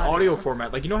 No, in audio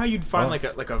format. You know how you'd find like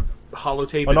a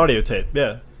holotape, an audio tape,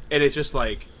 yeah. And it's just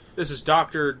this is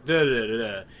Dr.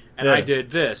 Da-da-da-da, and Yeah. I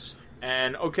did this,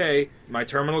 and okay, my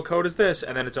terminal code is this,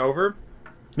 and then it's over.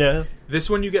 Yeah. This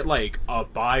one you get a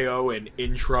bio, an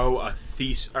intro, a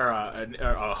thesis, or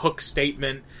a hook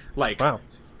statement, Wow.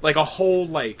 a whole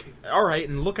all right,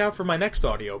 and look out for my next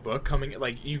audiobook coming.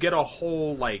 You get a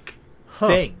whole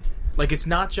thing. It's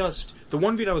not just the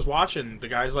one video I was watching. The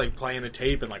guy's playing the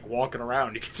tape and walking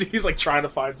around. You can see he's trying to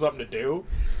find something to do,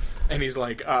 and he's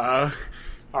like,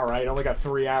 all right, I only got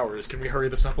 3 hours. Can we hurry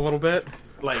this up a little bit?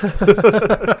 Like,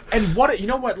 and what, you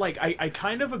know what, like, I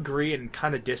kind of agree and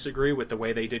kind of disagree with the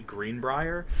way they did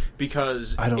Greenbrier,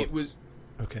 because it was...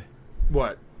 Okay.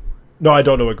 What? No, I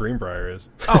don't know what Greenbrier is.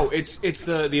 Oh, it's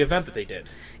the event that they did.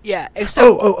 Yeah.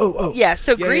 So, Oh. Yeah,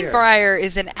 so Yeah, Greenbrier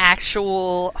is an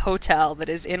actual hotel that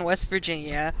is in West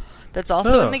Virginia that's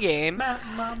also in the game.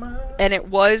 And it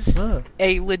was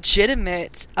a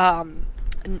legitimate...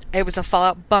 it was a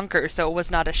Fallout bunker, so it was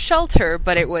not a shelter,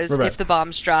 but it was, if the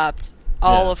bombs dropped...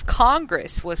 All of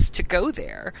Congress was to go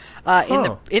there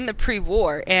in the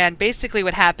pre-war, and basically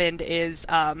what happened is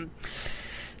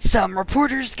some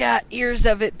reporters got ears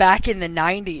of it back in the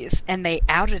 90s, and they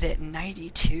outed it in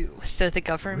 92. So the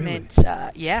government,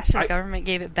 the government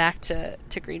gave it back to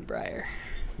Greenbrier.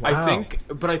 Wow.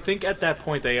 I think at that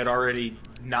point they had already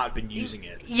not been using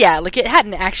it. Yeah, like it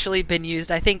hadn't actually been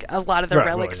used. I think a lot of the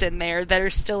relics in there that are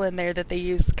still in there that they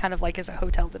use kind of like as a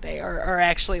hotel today are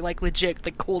actually like legit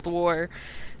like Cold War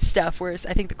stuff, whereas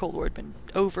I think the Cold War had been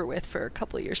over with for a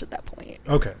couple of years at that point.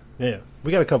 Okay, yeah.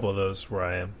 We got a couple of those where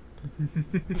I am.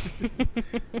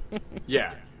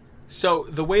 Yeah. So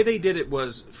the way they did it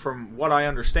was, from what I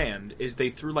understand, is they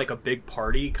threw like a big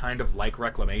party, kind of like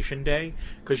Reclamation Day,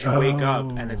 because you wake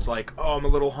up and it's like, oh, I'm a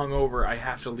little hungover, I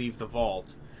have to leave the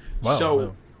vault.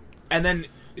 Wow.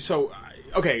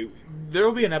 Okay, there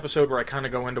will be an episode where I kind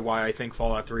of go into why I think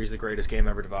Fallout 3 is the greatest game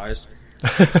ever devised.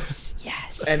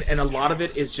 Yes. And a lot of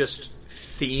it is just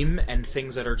theme and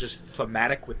things that are just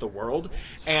thematic with the world.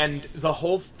 And the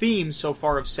whole theme so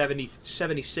far of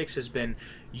 76 has been,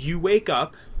 you wake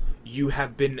up, you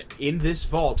have been in this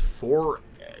vault for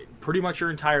pretty much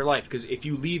your entire life. Because if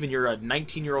you leave and you're a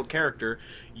 19-year-old character,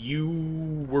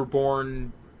 you were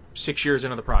born 6 years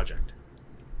into the project.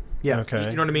 Yeah. Okay.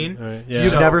 You know what I mean? Right. Yeah.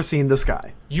 You've never seen the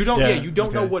sky. You don't. Yeah. You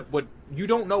don't know what you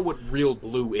don't know what real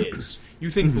blue is. You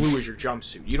think blue is your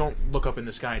jumpsuit. You don't look up in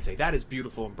the sky and say that is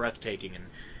beautiful and breathtaking, and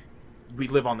we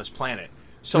live on this planet.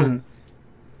 So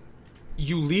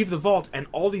you leave the vault, and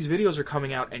all these videos are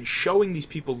coming out and showing these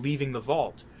people leaving the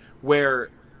vault, where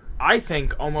I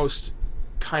think almost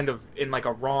kind of in like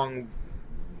a wrong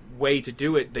way to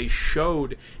do it, they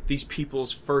showed these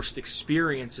people's first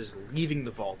experiences leaving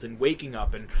the vault and waking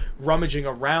up and rummaging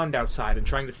around outside and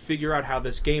trying to figure out how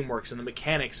this game works and the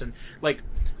mechanics. And like,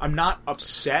 I'm not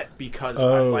upset because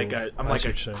I'm like a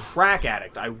crack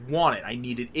addict. I want it. I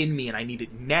need it in me, and I need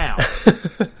it now.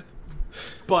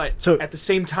 But at the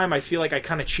same time, I feel like I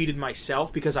kind of cheated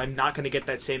myself, because I'm not going to get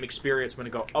that same experience when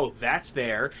I go, oh, that's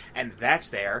there, and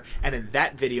in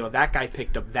that video, that guy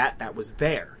picked up that was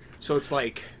there. So it's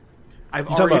like, I've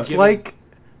already given...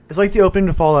 It's like the opening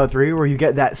to Fallout 3 where you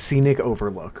get that scenic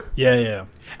overlook. Yeah.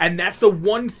 And that's the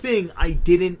one thing I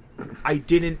didn't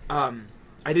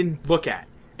look at.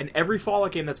 And every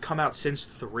Fallout game that's come out since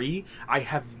 3, I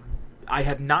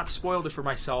have not spoiled it for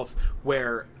myself,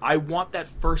 where I want that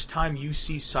first time you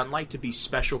see sunlight to be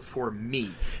special for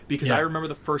me. Because I remember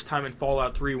the first time in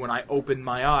Fallout 3 when I opened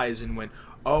my eyes and went,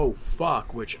 oh,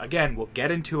 fuck, which, again, we'll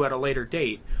get into at a later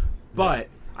date. But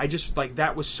I just, like,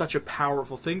 that was such a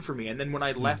powerful thing for me. And then when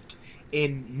I left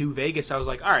in New Vegas, I was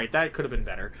like, all right, that could have been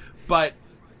better. But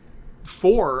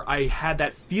 4, I had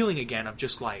that feeling again of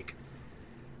just, like,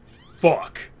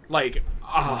 fuck. Like,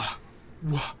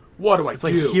 what do I do?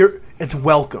 Like, here, it's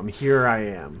welcome. Here I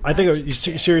am. I think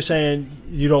you're saying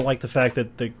you don't like the fact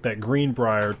that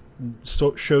Greenbrier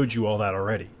showed you all that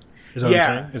already. Is that what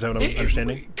I'm saying? Is that what I'm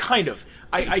understanding? Kind of.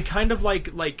 I kind of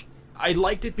like I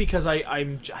liked it because I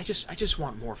just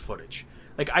want more footage.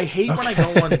 Like, I hate when I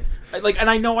go on, like, and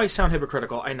I know I sound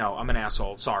hypocritical. I know I'm an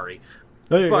asshole. Sorry,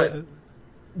 but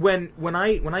when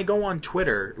I go on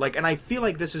Twitter, like, and I feel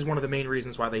like this is one of the main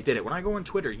reasons why they did it. When I go on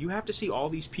Twitter, you have to see all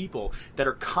these people that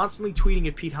are constantly tweeting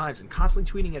at Pete Hines and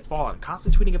constantly tweeting at Fallout and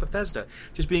constantly tweeting at Bethesda,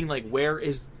 just being like,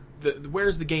 where's the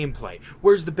gameplay?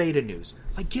 Where's the beta news?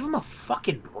 Like, give them a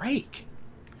fucking break.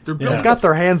 They've got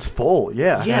their hands full.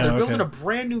 Yeah, they're building a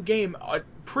brand new game,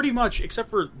 pretty much, except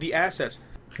for the assets,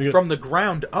 from the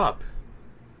ground up.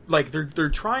 Like, they're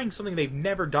trying something they've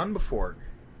never done before.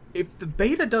 If the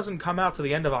beta doesn't come out to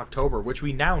the end of October, which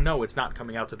we now know it's not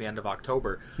coming out to the end of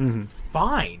October,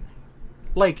 fine.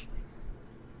 Like,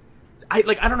 I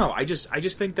don't know. I just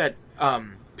think that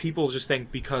people just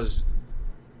think because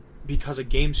a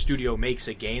game studio makes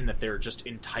a game that they're just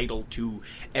entitled to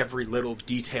every little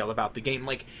detail about the game.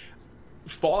 Like,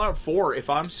 Fallout 4, if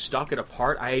I'm stuck at a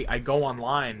part, I go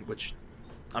online, which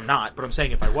I'm not, but I'm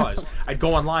saying if I was, I'd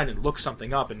go online and look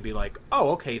something up and be like,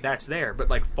 oh, okay, that's there. But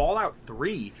like Fallout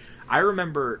 3, I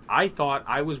remember I thought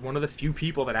I was one of the few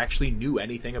people that actually knew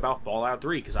anything about Fallout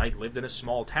 3 because I lived in a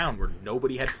small town where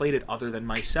nobody had played it other than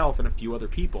myself and a few other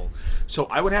people. So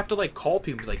I would have to like call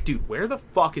people and be like, dude, where the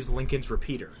fuck is Lincoln's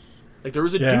Repeater? Like there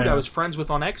was a dude I was friends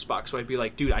with on Xbox, so I'd be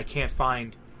like, dude, I can't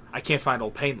find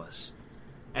Old Painless.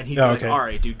 And he'd be like, all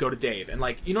right, dude, go to Dave. And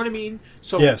like, you know what I mean?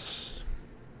 So yes.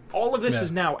 All of this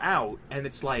is now out, and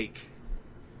it's like,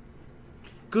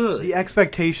 good. The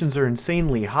expectations are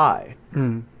insanely high,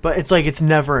 but it's like it's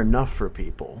never enough for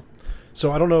people.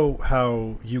 So I don't know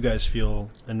how you guys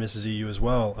feel, and Mrs. EU as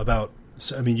well, about...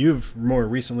 I mean, you've more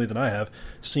recently than I have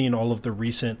seen all of the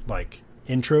recent like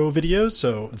intro videos,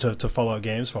 so to Fallout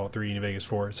games, Fallout 3, New Vegas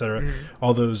 4, etc.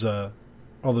 All those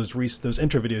those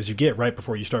intro videos you get right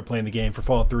before you start playing the game. For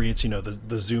Fallout 3, it's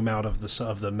the zoom out of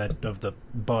the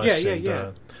bus.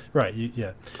 Right.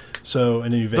 So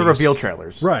and then the reveal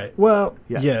trailers. Right. Well,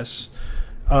 yes.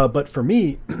 But for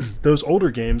me, those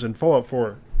older games and Fallout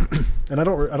 4, and I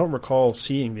don't recall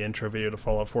seeing the intro video to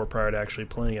Fallout 4 prior to actually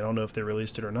playing it. I don't know if they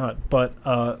released it or not. But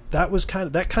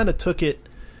that kind of took it.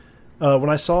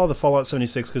 When I saw the Fallout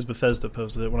 76, because Bethesda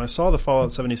posted it, when I saw the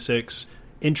Fallout 76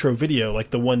 intro video, like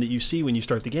the one that you see when you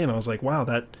start the game, I was like, wow,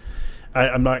 that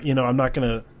I'm not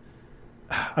gonna,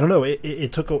 I don't know,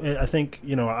 it took, I think,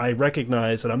 I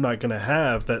recognize that I'm not gonna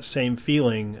have that same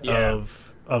feeling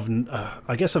of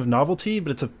I guess of novelty,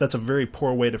 but that's a very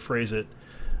poor way to phrase it.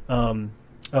 I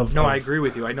agree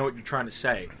with you. I know what you're trying to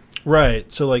say.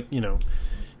 Right. So like, you're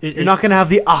not gonna have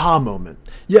the aha moment.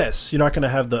 Yes, you're not gonna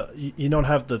have you don't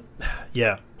have the,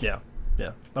 yeah.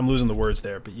 I'm losing the words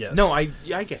there, but yes. No, I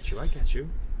get you.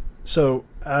 So,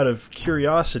 out of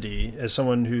curiosity, as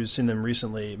someone who's seen them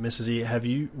recently, Mrs.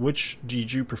 E, which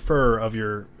did you prefer of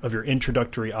your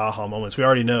introductory aha moments? We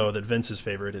already know that Vince's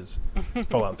favorite is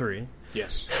Fallout 3.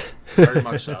 Yes, very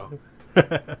much so.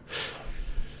 So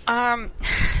I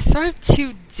have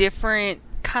two different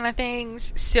kind of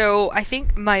things. So I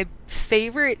think my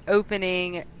favorite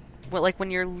opening, like when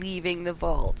you're leaving the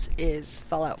vault, is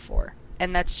Fallout 4.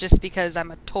 And that's just because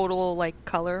I'm a total like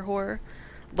color whore.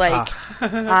 Like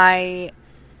I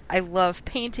love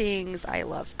paintings, I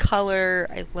love color,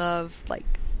 I love like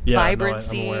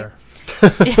vibrancy. I'm aware.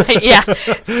 Yeah.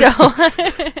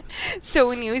 So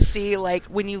when you see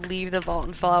when you leave the vault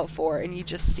in Fallout 4 and you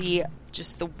just see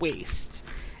just the waste.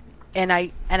 And I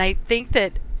think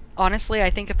that honestly, I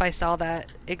think if I saw that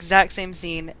exact same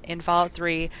scene in Fallout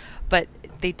 3, but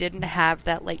they didn't have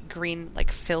that like green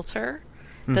like filter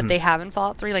that they have in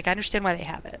Fallout 3. Like, I understand why they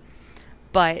have it.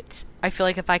 But I feel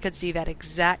like if I could see that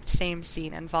exact same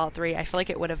scene in Fallout 3, I feel like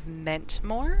it would have meant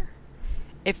more.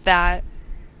 If that,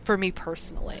 for me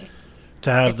personally.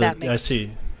 To have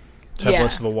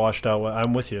less of a washed out way.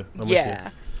 I'm with you.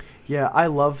 Yeah, I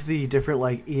love the different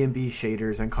like ENB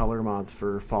shaders and color mods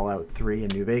for Fallout 3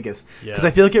 and New Vegas. Because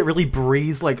I feel like it really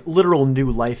breathes like literal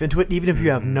new life into it, even if you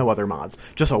have no other mods.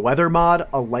 Just a weather mod,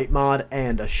 a light mod,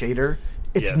 and a shader.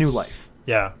 It's new life.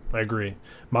 Yeah, I agree.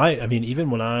 Even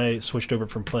when I switched over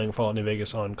from playing Fallout New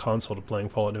Vegas on console to playing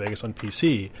Fallout New Vegas on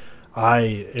PC,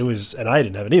 I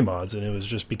didn't have any mods, and it was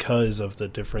just because of the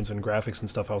difference in graphics and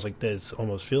stuff. I was like, this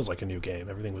almost feels like a new game.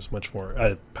 Everything was much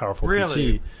more powerful.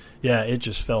 Really? PC. Yeah, it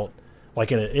just felt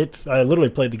like I literally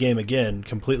played the game again,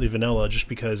 completely vanilla, just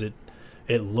because it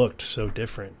looked so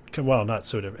different. Well, not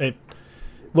so different. It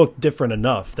looked different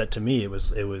enough that to me it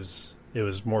was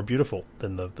more beautiful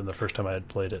than the first time I had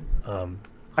played it.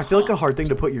 I feel like a hard thing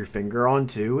to put your finger on,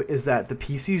 too, is that the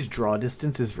PC's draw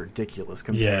distance is ridiculous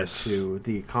compared to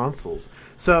the consoles.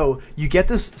 So you get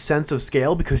this sense of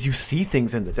scale because you see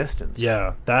things in the distance.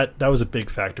 Yeah, that was a big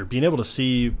factor. Being able to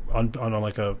see on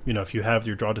like a, if you have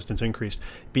your draw distance increased,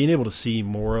 being able to see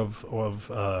more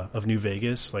of New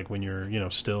Vegas, like when you're,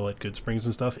 still at Good Springs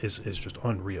and stuff, is just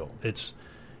unreal. It's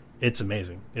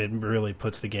amazing. It really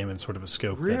puts the game in sort of a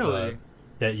scope. Really?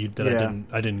 I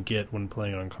didn't get when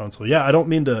playing on console. Yeah, I don't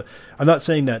mean to. I'm not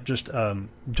saying that just to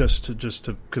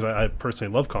because I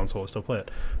personally love console. I still play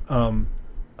it.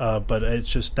 But it's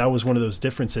just that was one of those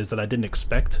differences that I didn't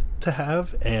expect to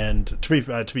have. And to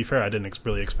be fair, I didn't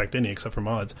really expect any except for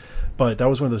mods. But that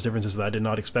was one of those differences that I did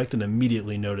not expect and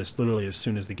immediately noticed literally as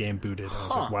soon as the game booted. I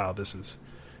was like, wow, this is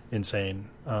insane.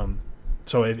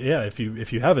 So if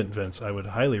you haven't, Vince, I would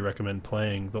highly recommend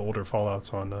playing the older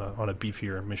Fallouts on a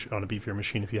beefier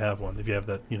machine if you have one. If you have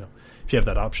that, if you have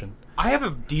that option. I have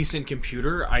a decent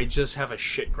computer. I just have a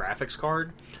shit graphics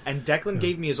card, and Declan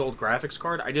gave me his old graphics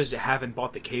card. I just haven't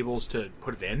bought the cables to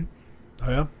put it in. Oh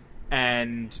yeah.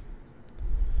 And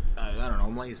I don't know.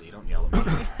 I'm lazy. Don't yell at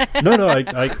me. No,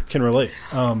 I can relate.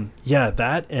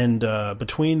 That and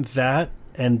between that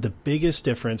and the biggest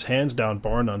difference, hands down,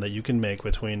 bar none, that you can make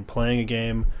between playing a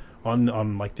game on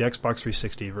like the Xbox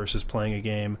 360 versus playing a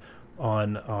game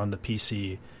on the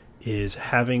PC is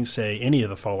having, say, any of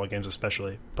the Fallout games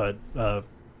especially, but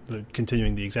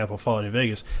continuing the example of Fallout New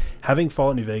Vegas, having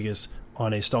Fallout New Vegas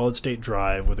on a solid-state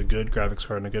drive with a good graphics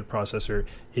card and a good processor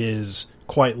is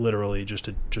quite literally just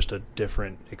a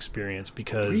different experience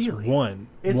because Really?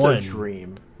 It's one a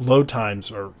dream. load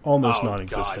times are almost Oh,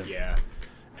 non-existent. God, yeah.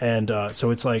 And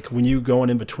so it's like when you going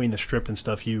in between the strip and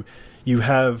stuff, you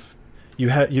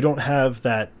don't have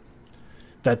that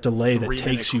delay that 3-minute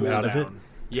takes you out of it. cooldown.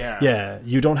 Yeah. Yeah,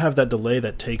 you don't have that delay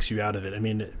that takes you out of it. I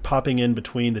mean, popping in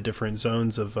between the different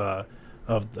zones of the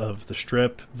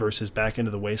strip versus back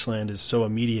into the wasteland is so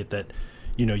immediate that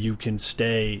you can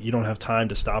stay. You don't have time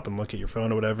to stop and look at your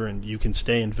phone or whatever, and you can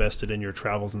stay invested in your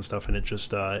travels and stuff. And it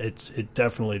just it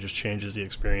definitely just changes the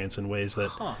experience in ways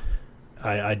that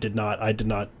I did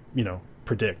not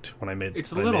predict when I made. It's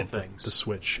the when I little made things. The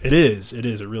switch. It is. It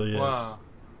really is. Wow.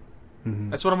 Mm-hmm.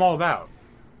 That's what I'm all about.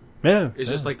 Yeah, It's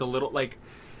just like the little like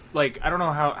I don't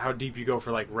know how deep you go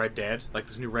for like Red Dead, like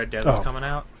this new Red Dead that's coming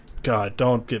out. God,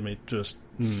 don't get me don't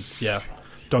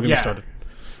get me started.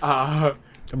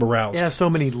 I'm aroused. Yeah, so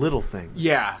many little things.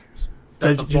 Yeah.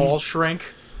 Did The you- balls shrink.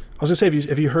 I was gonna say,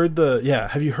 have you heard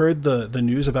the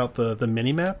news about the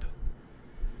mini map?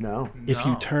 No. If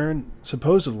you No. turn,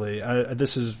 supposedly,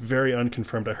 this is very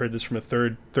unconfirmed. I heard this from a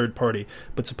third party,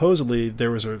 but supposedly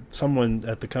there was someone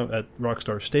at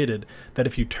Rockstar stated that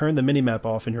if you turn the minimap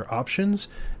off in your options,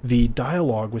 the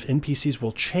dialogue with NPCs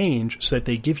will change so that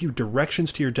they give you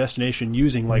directions to your destination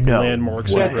using like No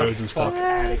landmarks way. and roads and stuff.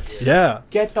 What? Yeah,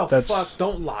 Get the That's- fuck!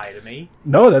 Don't lie to me.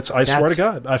 no, I swear to That's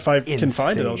God, if I can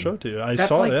find it, I'll insane. show it to you. I That's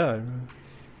saw like- it. Yeah,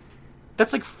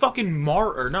 That's like fucking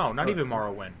or no, not even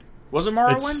Morrowind. Was it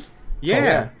Morrowind? It's-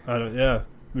 Yeah. I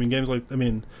mean, games like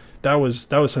that was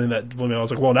something that I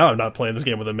was like, well, now I'm not playing this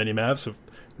game with a mini map, so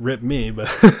rip me. But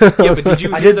Yeah, but did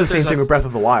you? I hear did the that same there's thing with Breath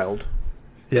of the Wild.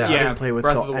 Yeah, I didn't play with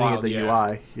Breath of the any Wild, of the yeah.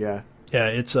 UI. Yeah. yeah,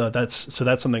 it's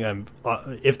that's something I'm.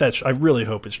 If that's, I really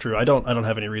hope it's true. I don't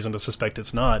have any reason to suspect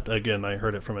it's not. Again, I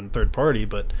heard it from a third party,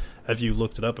 but if you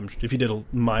looked it up, if you did a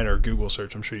minor Google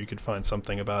search, I'm sure you could find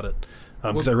something about it.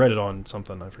 Because I read it on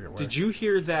something, I forget where. Did you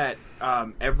hear that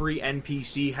every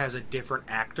NPC has a different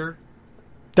actor?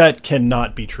 That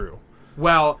cannot be true.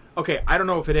 Well, okay, I don't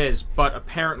know if it is, but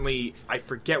apparently, I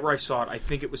forget where I saw it. I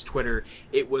think it was Twitter.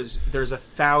 There's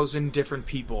 1,000 different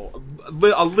people, a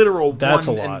literal. That's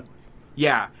one a lot.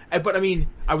 Yeah, but I mean,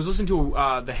 I was listening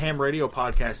to the Ham Radio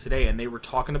podcast today, and they were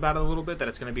talking about it a little bit. That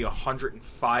it's going to be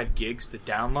 105 gigs to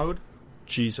download,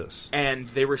 Jesus. and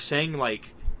they were saying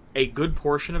like a good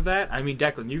portion of that. I mean,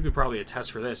 Declan, you could probably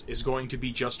attest for this. Is going to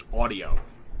be just audio.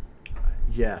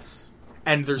 Yes.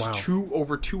 And there's Wow.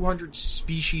 over 200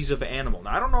 species of animal.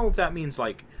 Now I don't know if that means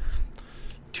like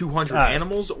 200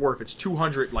 animals or if it's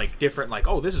 200 like different like,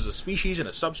 oh, this is a species and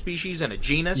a subspecies and a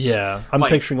genus. Yeah, I'm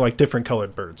Like, picturing like different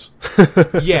colored birds.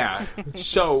 yeah.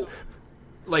 So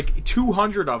like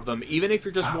 200 of them, even if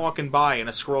you're just walking by and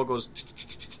a scroll goes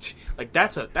tsk-tsk-tsk-tsk, like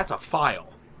that's a file.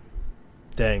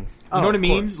 Dang. You know what I of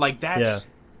mean? course. Like that's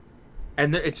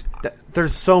and it's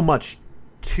There's so much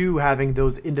to having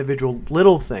those individual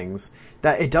little things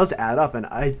that it does add up, and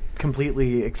I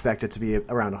completely expect it to be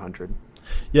around 100.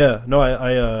 Yeah, no,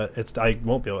 I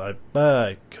won't be able.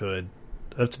 I could.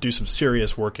 I have to do some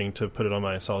serious working to put it on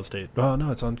my solid state. Oh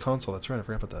no, it's on console. That's right. I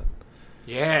forgot about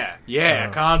yeah,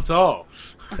 console.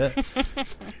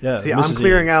 that. Yeah. See, I'm going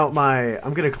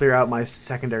to clear out my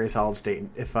secondary solid state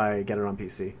if I get it on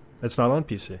PC. It's not on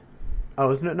PC. Oh,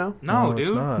 isn't it? No. No, it's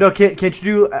dude. not. No, can't you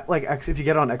do like if you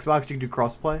get it on Xbox, you can do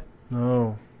crossplay?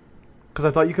 No. Because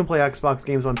I thought you can play Xbox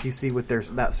games on PC with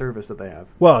that service that they have.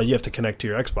 Well, you have to connect to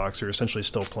your Xbox. You're essentially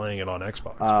still playing it on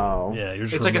Xbox. Oh, Yeah, you're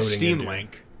just It's like a remoting Steam into-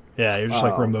 Link. Yeah, you're just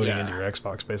like Oh, remoting yeah. into your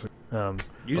Xbox basically.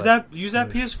 Use but- that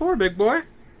PS4, big boy.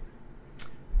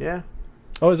 yeah.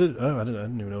 Oh, is it? Oh, I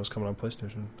didn't even know it was coming on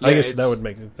PlayStation. Yeah, I guess it's- that would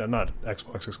make it not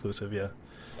Xbox exclusive. Yeah.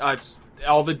 It's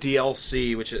all the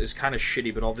DLC, which is kind of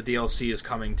shitty, but all the DLC is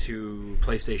coming to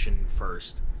PlayStation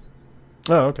first.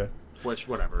 Oh, okay. Which,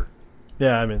 whatever.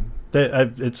 Yeah, I mean,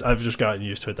 I've just gotten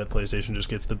used to it that PlayStation just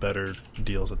gets the better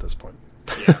deals at this point.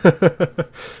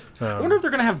 I wonder if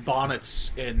they're gonna have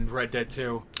bonnets in Red Dead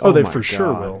 2. Oh, they my for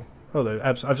sure God. will. Oh,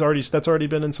 that's already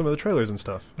been in some of the trailers and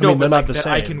stuff. I No, mean, but they're like not the that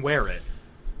same. I can wear it.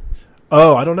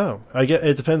 Oh, I don't know. I get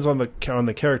it depends on the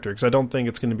character because I don't think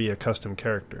it's going to be a custom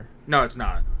character. No, it's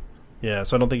not. Yeah,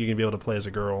 so I don't think you can be able to play as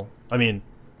a girl. I mean,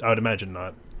 I would imagine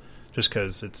not. just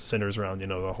because it centers around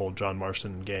the whole John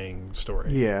Marston gang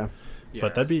story. Yeah.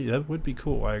 But that would be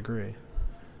cool. I agree.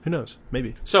 Who knows?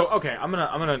 Maybe. So okay, I'm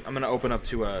gonna open up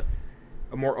to a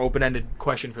more open-ended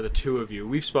question for the two of you.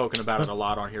 We've spoken about it a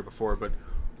lot on here before, but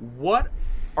what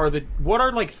are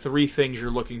like 3 things you're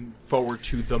looking forward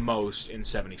to the most in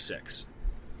 76?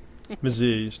 Ms.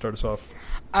 Z, start us off.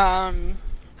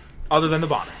 Other than the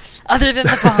bonnet. Other than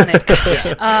the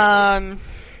bonnet.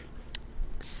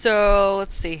 So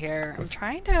let's see here. I'm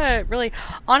trying to really,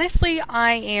 honestly,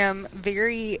 I am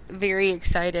very, very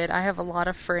excited. I have a lot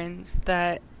of friends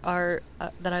that are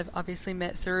that I've obviously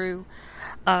met through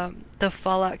the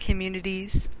Fallout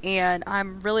communities, and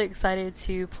I'm really excited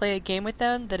to play a game with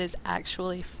them that is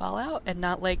actually Fallout and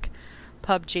not like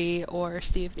PUBG or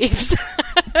Sea of Thieves.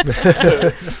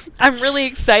 I'm really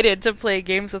excited to play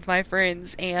games with my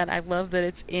friends, and I love that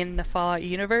it's in the Fallout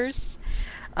universe.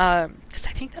 Because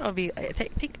I think that'll be. I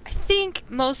think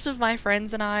most of my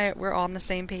friends and I we're on the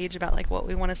same page about like what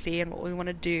we want to see and what we want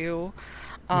to do.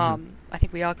 I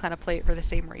think we all kind of play it for the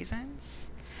same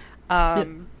reasons.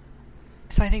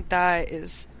 So I think that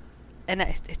is, and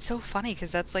it's so funny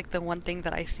because that's like the one thing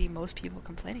that I see most people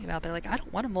complaining about. They're like, I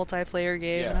don't want a multiplayer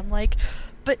game, and I'm like,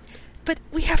 but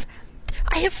we have.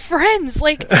 I have friends.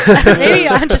 Like maybe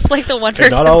I'm just like the one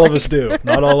person. Not all of us do.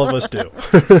 Not all of us do.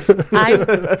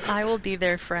 I will be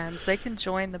their friends. They can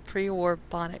join the pre-war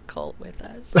bonnet cult with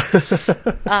us.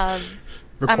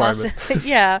 I'm also,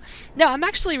 yeah. No, I'm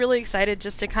actually really excited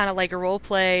just to kind of like role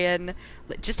play and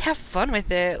just have fun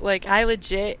with it. Like I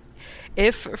legit,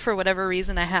 if for whatever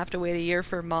reason I have to wait a year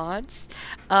for mods,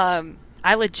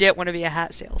 I legit want to be a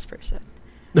hat salesperson.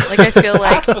 Like I feel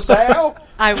like Caps for sale.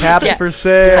 Caps for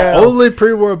sale. Only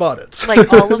pre-war bonnets.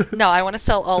 Like I want to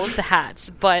sell all of the hats,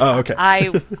 but okay.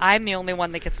 I'm the only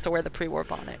one that gets to wear the pre-war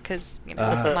bonnet because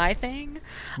it's my thing.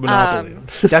 Monopoly.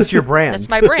 That's your brand. That's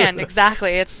my brand,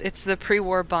 exactly. It's the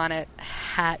pre-war bonnet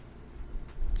hat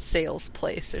sales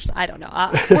place. I don't know.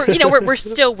 We're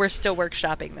still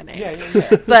workshopping the name. Yeah.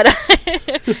 But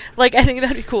like I think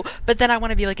that'd be cool. But then I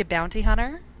want to be like a bounty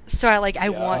hunter. So I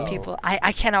want people.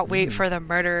 I cannot wait for the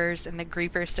murderers and the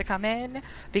griefers to come in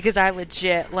because I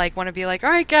legit like want to be like, all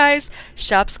right, guys,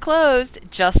 shop's closed.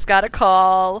 Just got a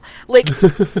call. Like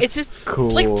it's just cool.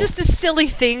 Like just the silly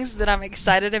things that I'm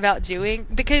excited about doing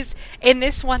because in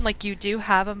this one, like you do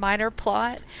have a minor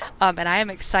plot, and I am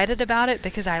excited about it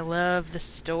because I love the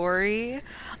story.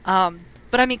 But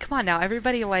I mean, come on now,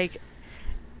 everybody like.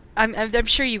 I'm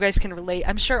sure you guys can relate.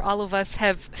 I'm sure all of us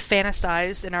have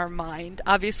fantasized in our mind.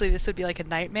 Obviously, this would be like a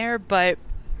nightmare, but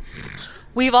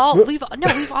we've all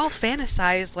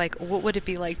fantasized like what would it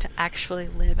be like to actually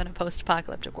live in a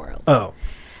post-apocalyptic world? Oh,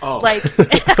 like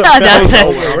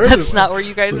that's not where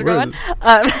you guys are going.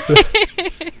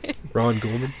 Ron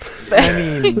Goldman. I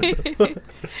mean,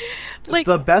 like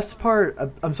the best part.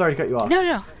 I'm sorry to cut you off.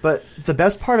 No. But the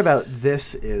best part about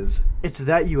this is it's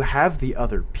that you have the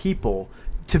other people.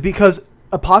 Because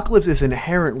Apocalypse is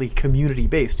inherently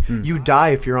community-based. You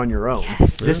die if you're on your own.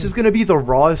 Yes. This is going to be the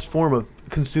rawest form of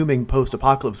consuming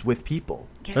post-apocalypse with people.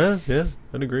 yes. Yeah,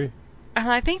 I'd agree. And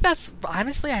I think that's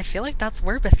honestly, I feel like that's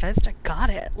where Bethesda got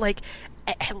it. Like,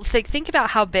 think about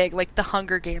how big like the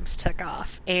Hunger Games took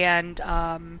off, and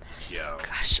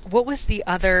gosh, what was the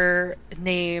other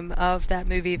name of that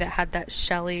movie that had that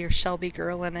Shelley or Shelby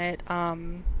girl in it?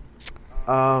 That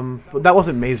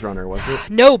wasn't Maze Runner, was it?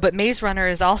 No, but Maze Runner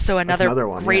is also another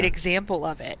one, great yeah. example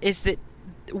of it. Is that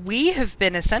we have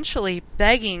been essentially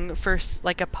begging for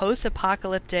like a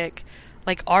post-apocalyptic,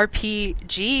 like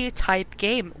RPG type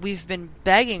game. We've been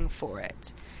begging for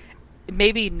it.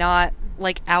 Maybe not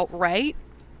like outright,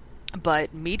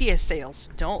 but media sales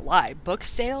don't lie. Book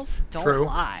sales don't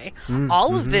lie.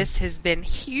 All of this has been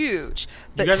huge.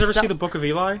 But You guys ever see the Book of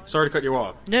Eli? Sorry to cut you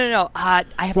off. No. I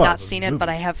have Well, not the seen it, movie. but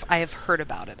I have heard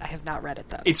about it. I have not read it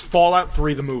though. It's Fallout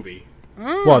 3, the movie.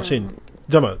 Well, I've seen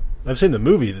the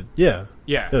movie. Yeah,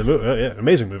 the movie,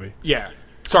 amazing movie. Yeah.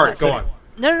 Sorry, go So- on.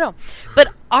 No. But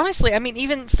honestly, I mean,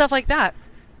 even stuff like that,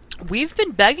 we've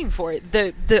been begging for it.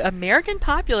 The American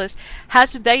populace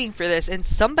has been begging for this, and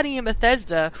somebody in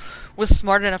Bethesda was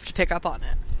smart enough to pick up on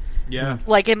it. Yeah.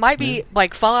 Like, it might be,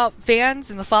 like, Fallout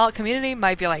fans in the Fallout community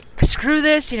might be like, screw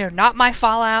this, not my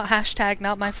Fallout, hashtag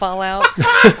not my Fallout.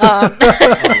 Oh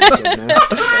my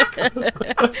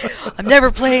goodness. I'm never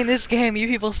playing this game, you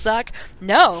people suck.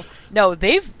 No,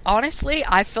 they've, honestly,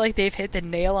 I feel like they've hit the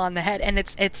nail on the head, and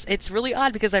it's really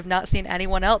odd because I've not seen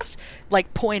anyone else,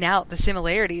 like, point out the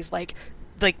similarities, like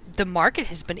the market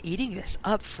has been eating this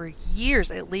up for years,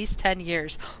 at least 10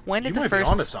 years. When did You might be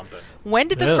onto something. When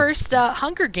did the first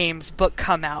Hunger Games book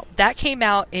come out? That came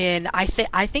out in I think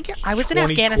I was in 2012.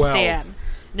 Afghanistan.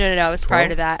 No, it was prior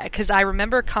to that. Because I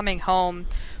remember coming home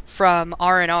from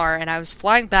R&R, and I was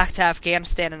flying back to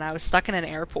Afghanistan, and I was stuck in an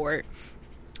airport,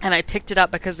 and I picked it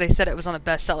up because they said it was on the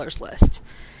bestsellers list.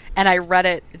 And I read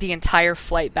it the entire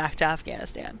flight back to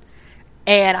Afghanistan.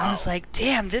 And I was like,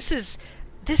 damn, this is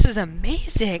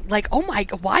amazing. Like, oh my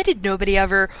God, why did nobody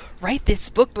ever write this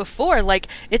book before? Like,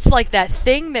 it's like that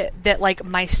thing that like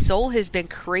my soul has been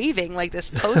craving, like this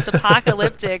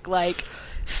post-apocalyptic like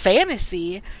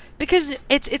fantasy, because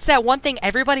it's that one thing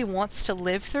everybody wants to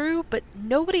live through, but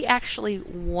nobody actually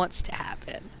wants to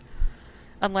happen.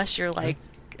 Unless you're like,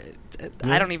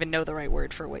 I don't even know the right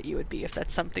word for what you would be if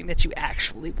that's something that you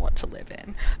actually want to live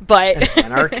in. But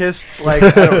anarchists, like,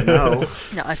 I don't know.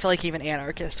 No, I feel like even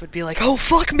anarchists would be like, "Oh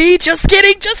fuck me, just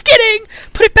kidding,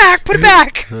 put it back."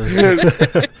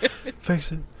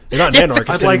 Fix it. You're not an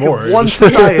anarchist I'd anymore. like one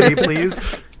society, please.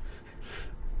 If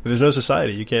there's no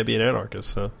society, you can't be an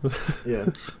anarchist. So Yeah,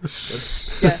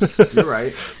 you're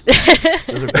right.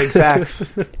 Those are big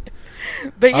facts.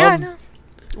 But yeah, no.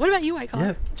 What about you,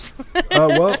 Icon? Yeah.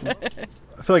 Well,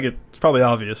 I feel like it's probably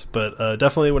obvious, but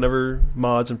definitely whenever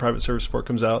mods and private server support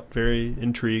comes out, very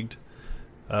intrigued.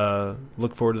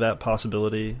 Look forward to that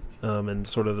possibility, and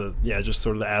sort of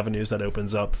the avenues that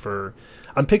opens up for.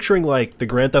 I'm picturing like the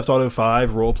Grand Theft Auto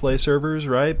 5 roleplay servers,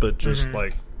 right? But just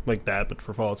like that, but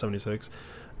for Fallout 76,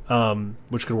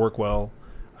 which could work well,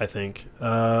 I think.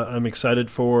 I'm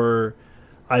excited for.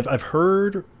 I've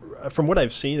heard. From what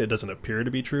I've seen, it doesn't appear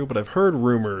to be true, but I've heard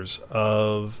rumors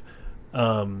of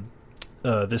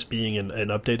this being an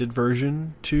updated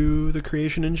version to the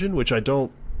Creation Engine, which I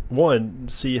don't, one,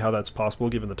 see how that's possible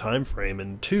given the time frame,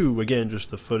 and two, again,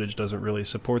 just the footage doesn't really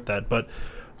support that. But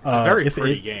it's a very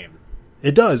pretty game.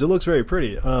 It does. It looks very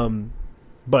pretty.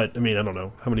 But, I mean, I don't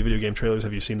know. How many video game trailers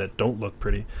have you seen that don't look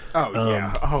pretty?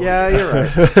 Yeah, you're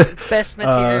right. Best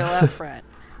material out front.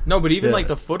 No, but even like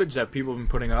the footage that people have been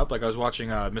putting up, like I was watching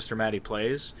Mr. Matty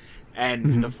Plays,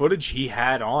 and the footage he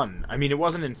had on, I mean, it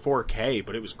wasn't in 4K,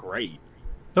 but it was great.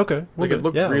 Okay. Like, it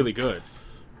looked really good.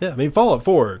 Yeah, I mean, Fallout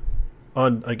 4,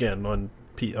 on a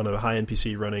high-end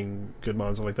PC running good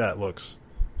mods like that, looks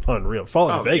unreal.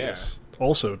 Fallout New Vegas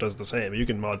also does the same. You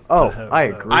can mod... I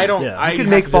agree. You can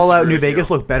make Fallout New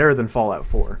Vegas look better than Fallout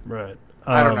 4. Right.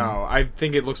 I don't know. I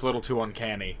think it looks a little too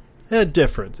uncanny. Yeah,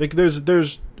 different. Like,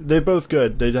 they're both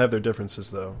good. They have their differences,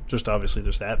 though. Just obviously,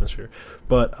 just the atmosphere.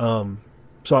 But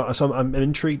so I'm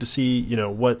intrigued to see,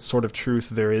 what sort of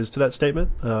truth there is to that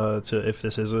statement. To if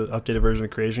this is an updated version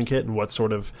of Creation Kit, and what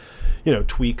sort of,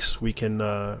 tweaks we can,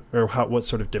 what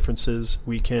sort of differences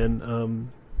we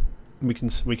can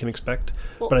expect.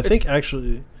 Well, but I think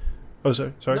actually,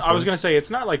 sorry. No, I was going to say, it's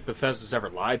not like Bethesda's ever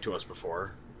lied to us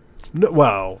before. No,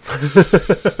 wow.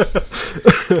 Just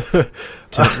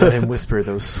let him whisper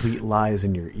those sweet lies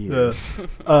in your ears.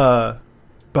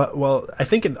 But, I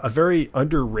think a very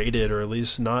underrated, or at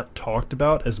least not talked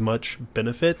about as much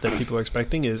benefit that people are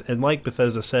expecting is, and like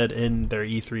Bethesda said in their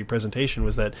E3 presentation,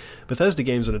 was that Bethesda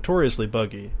games are notoriously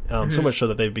buggy, so much so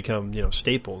that they've become,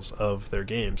 staples of their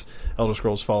games. Elder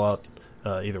Scrolls, Fallout,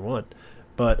 either one.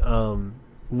 But,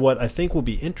 what I think will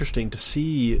be interesting to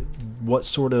see what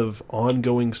sort of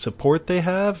ongoing support they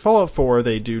have. Fallout 4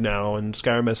 they do now, and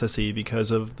Skyrim SSE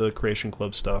because of the Creation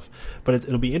Club stuff. But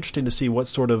it'll be interesting to see what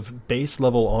sort of base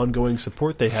level ongoing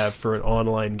support they have for an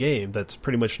online game that's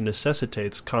pretty much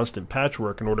necessitates constant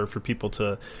patchwork in order for people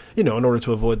to, in order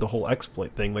to avoid the whole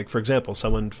exploit thing. Like, for example,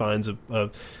 someone finds a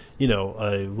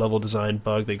level design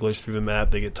bug, they glitch through the map,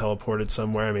 they get teleported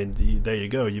somewhere. I mean, there you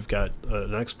go. You've got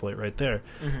an exploit right there.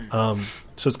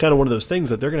 So it's kind of one of those things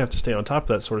that they're going to have to stay on top of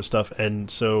that sort of stuff. And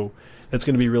so it's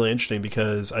going to be really interesting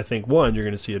because I think, one, you're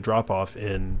going to see a drop-off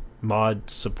in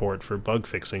mod support for bug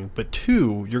fixing. But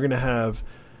two, you're going to have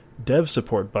dev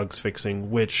support bugs fixing,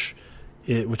 which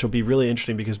will be really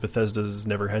interesting because Bethesda's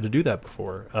never had to do that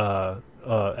before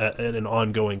at an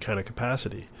ongoing kind of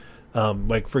capacity.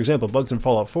 Like, for example, bugs in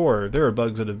Fallout 4, there are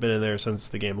bugs that have been in there since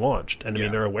the game launched. And I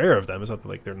mean, they're aware of them. It's not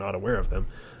like they're not aware of them.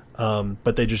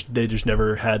 But they just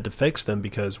never had to fix them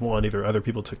because, one, either other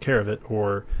people took care of it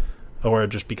or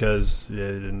just because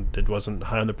it wasn't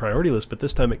high on the priority list. But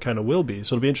this time it kind of will be.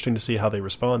 So it'll be interesting to see how they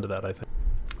respond to that, I think.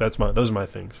 Those are my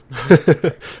things.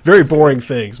 Very boring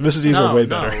things. Mrs. E's were way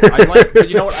better. But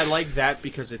you know what? I like that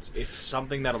because it's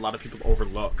something that a lot of people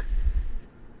overlook.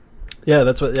 Yeah,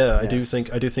 that's what. Yeah, yes.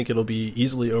 I do think it'll be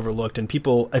easily overlooked, and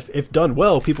people, if done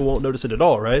well, people won't notice it at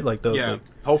all, right? Like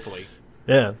hopefully.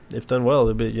 Yeah, if done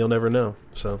well, you'll never know.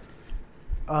 So,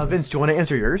 Vince, do you want to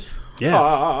answer yours?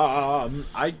 Yeah.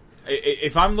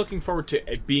 If I'm looking forward to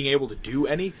being able to do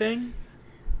anything,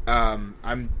 I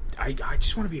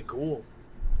just want to be a ghoul.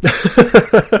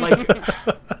 Like,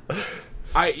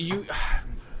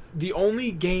 The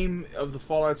only game of the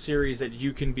Fallout series that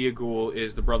you can be a ghoul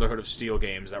is the Brotherhood of Steel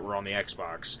games that were on the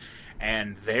Xbox,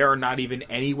 and they are not even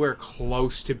anywhere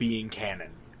close to being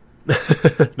canon.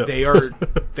 No. They are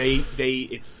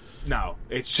it's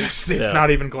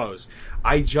not even close.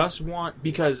 I just want,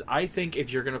 because I think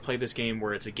if you're going to play this game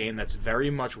where it's a game that's very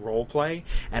much role play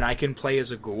and I can play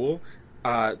as a ghoul,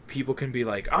 people can be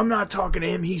like, I'm not talking to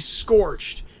him, he's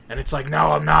scorched. And it's like,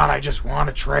 no, I'm not, I just want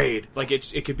to trade. Like,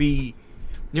 it could be,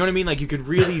 you know what I mean? Like, you could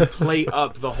really play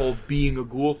up the whole being a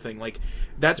ghoul thing. Like,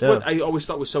 that's what I always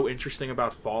thought was so interesting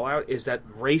about Fallout, is that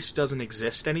race doesn't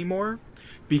exist anymore.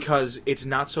 Because it's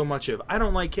not so much of, I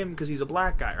don't like him because he's a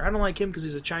black guy, or I don't like him because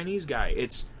he's a Chinese guy.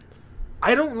 It's,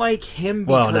 I don't like him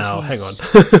because hang on.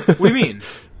 What do you mean?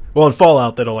 Well, in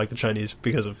Fallout, they don't like the Chinese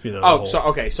because of, the whole...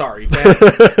 Sorry.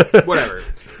 Whatever.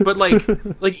 But,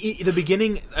 the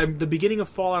beginning of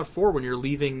Fallout 4, when you're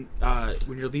leaving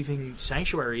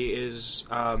Sanctuary, is,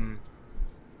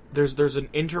 there's an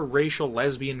interracial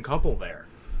lesbian couple there.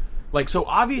 Like, so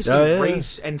obviously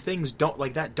race and things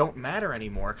don't matter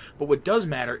anymore, but what does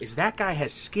matter is that guy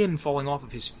has skin falling off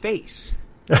of his face.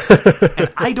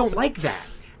 And I don't like that.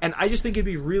 And I just think it'd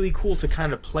be really cool to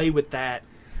kind of play with that,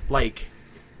 like...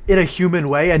 in a human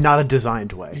way and not a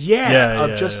designed way. I see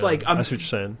what you're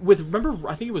saying. Remember,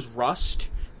 I think it was Rust,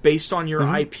 based on your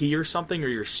IP or something, or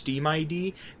your Steam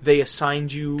ID, they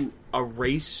assigned you a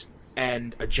race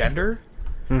and a gender.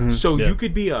 So you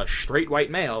could be a straight white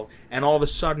male, and all of a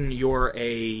sudden you're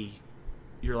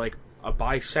like a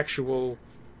bisexual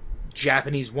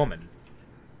Japanese woman.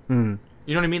 You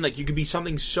know what I mean? Like, you could be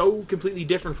something so completely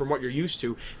different from what you're used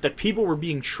to that people were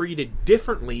being treated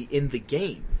differently in the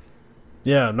game.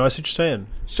 Yeah, no, I see what you're saying.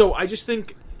 So I just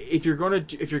think if you're gonna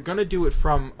do it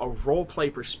from a role play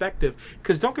perspective,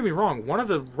 because don't get me wrong, one of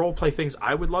the role play things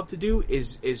I would love to do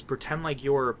is pretend like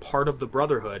you're part of the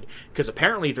Brotherhood, because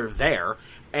apparently they're there,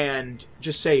 and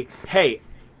just say, hey,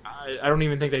 I don't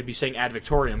even think they'd be saying ad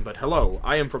Victoriam, but hello,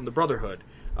 I am from the Brotherhood.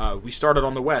 We started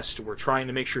on the West. We're trying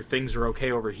to make sure things are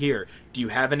okay over here. Do you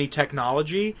have any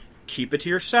technology? Keep it to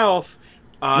yourself.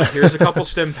 Here's a couple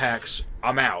stim packs.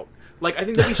 I'm out. Like, I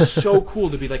think that'd be so cool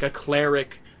to be like a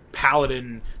cleric,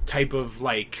 paladin type of,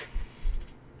 like,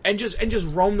 and just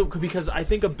roam them, because I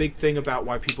think a big thing about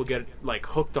why people get, like,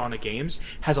 hooked on games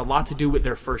has a lot to do with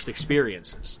their first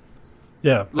experiences.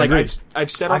 Yeah, like I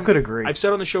could agree. I've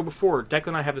said on the show before, Declan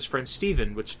and I have this friend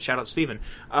Steven, which, shout out Steven,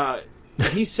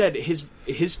 he said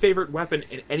his favorite weapon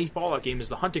in any Fallout game is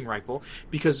the hunting rifle,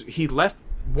 because he left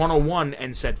 101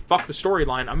 and said, fuck the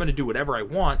storyline, I'm going to do whatever I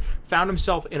want, found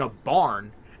himself in a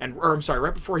barn,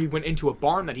 right before he went into a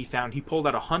barn that he found, he pulled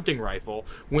out a hunting rifle,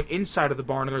 went inside of the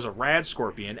barn, and there's a rad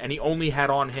scorpion, and he only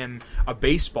had on him a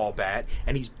baseball bat,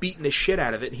 and he's beating the shit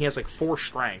out of it, and he has like 4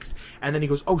 strength. And then he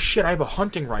goes, oh shit, I have a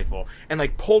hunting rifle, and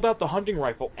like pulled out the hunting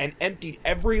rifle and emptied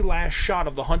every last shot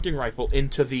of the hunting rifle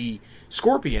into the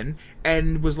scorpion,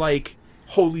 and was like,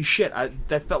 holy shit,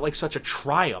 that felt like such a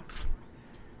triumph.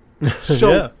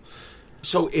 So, yeah.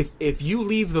 So if you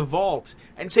leave the vault,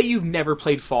 and say you've never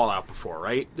played Fallout before,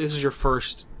 right? This is your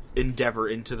first endeavor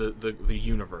into the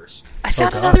universe. I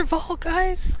found another vault,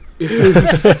 guys.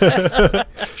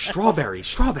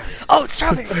 Strawberries. Oh,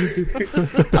 strawberries.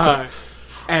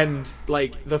 And,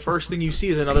 like, the first thing you see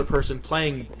is another person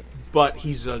playing, but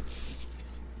he's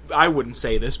I wouldn't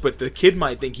say this, but the kid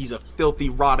might think he's a filthy,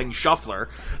 rotting shuffler.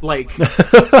 Like, you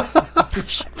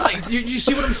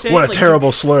see what I'm saying? What a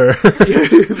terrible slur.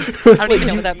 I don't even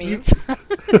know what that means.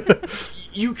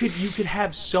 You could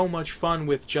have so much fun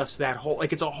with just that whole,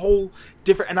 like, it's a whole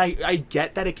different, and I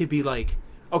get that it could be like,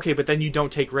 okay, but then you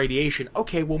don't take radiation.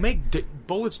 Okay, we'll make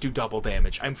bullets do double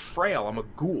damage. I'm frail. I'm a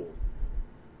ghoul.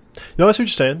 No, that's what you're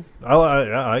saying.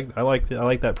 I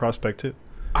like that prospect too.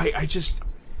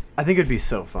 I think it'd be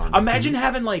so fun. Imagine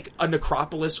having, like, a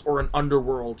necropolis or an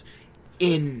underworld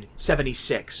in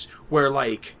 76, where,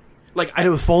 and it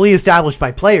was fully established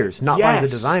by players, not by the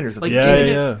designers of the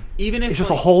game. Even if it's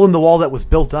just a hole in the wall that was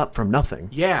built up from nothing.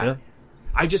 Yeah.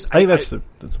 I think that's the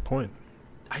point.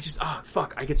 I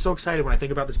get so excited when I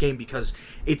think about this game, because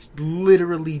it's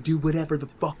literally do whatever the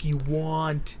fuck you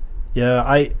want. Yeah,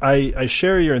 I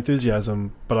share your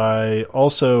enthusiasm, but I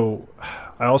also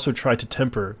try to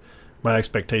temper my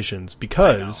expectations,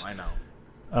 because I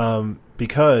know.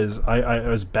 Because I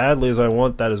as badly as I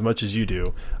want that as much as you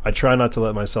do, I try not to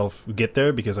let myself get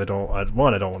there, because no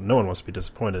one wants to be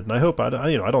disappointed, and I hope I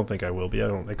don't think I will be. I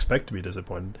don't expect to be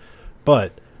disappointed,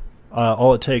 but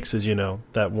all it takes is the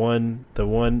one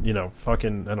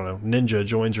fucking I don't know ninja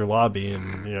joins your lobby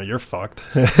and you're fucked.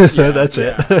 That's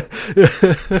it.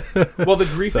 Well, the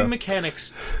griefing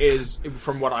mechanics is,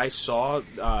 from what I saw,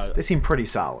 they seem pretty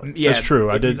solid. Yeah, that's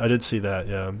true. I did see that.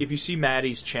 Yeah. If you see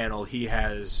Maddie's channel, he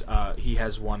has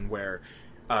one where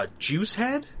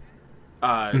Juicehead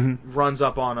runs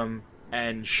up on him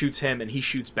and shoots him, and he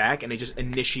shoots back, and it just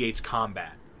initiates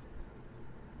combat.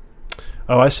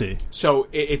 Oh, I see. So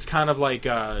it's kind of like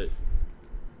a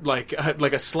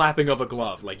slapping of a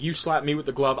glove. Like, you slap me with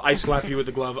the glove, I slap you with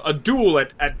the glove. A duel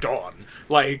at dawn.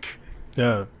 Like,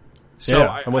 yeah. So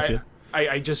yeah, I'm with you.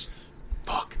 I just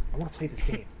fuck. I want to play this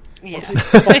game. Yeah. I want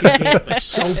to play this fucking game like,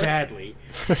 so badly.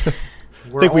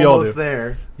 We're think we all almost do.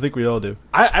 there. I think we all do.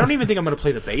 I don't even think I'm going to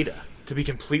play the beta, to be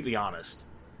completely honest.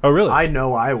 Oh, really? I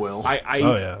know I will.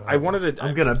 I wanted to.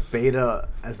 I'm gonna beta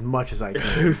as much as I can.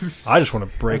 I just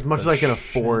want to break as much as the I can shit.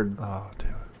 afford. Oh, dude.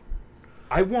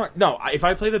 If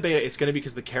I play the beta, it's going to be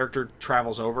because the character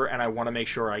travels over, and I want to make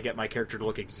sure I get my character to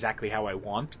look exactly how I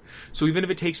want. So even if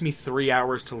it takes me 3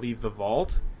 hours to leave the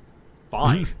vault,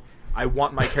 fine. I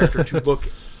want my character to look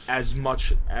as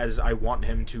much as I want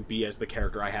him to be as the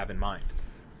character I have in mind.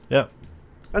 Yeah.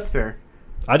 That's fair.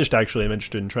 I just actually am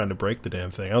interested in trying to break the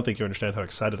damn thing. I don't think you understand how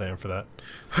excited I am for that.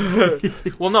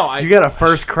 Well, no, You get a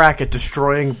first crack at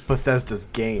destroying Bethesda's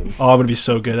game. Oh, I'm gonna be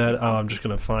so good at it. I'm just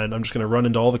gonna run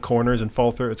into all the corners and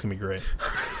fall through. It's gonna be great.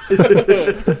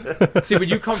 See, but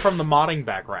you come from the modding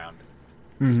background.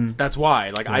 Mm-hmm. That's why.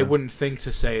 Like, I wouldn't think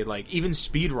to say, like, even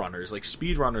speedrunners. Like,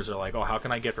 speedrunners are like, oh, how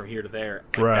can I get from here to there?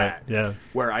 Like Right? that. Yeah.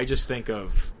 Where I just think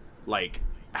of, like,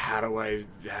 how do I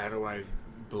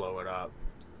blow it up?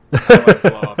 How do I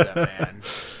blow up that man?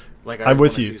 Like, I I'm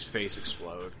with want to you. see his face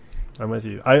explode. I'm with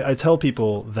you. I tell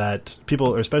people,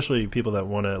 especially people that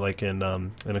want to, like in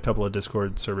a couple of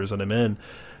Discord servers that I'm in,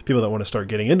 people that want to start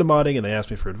getting into modding, and they ask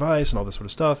me for advice and all this sort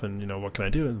of stuff, and what can I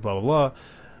do, and blah blah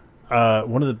blah.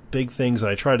 One of the big things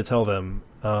I try to tell them,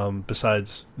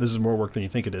 besides this is more work than you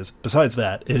think it is. Besides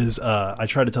that, is I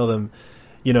try to tell them,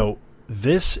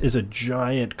 this is a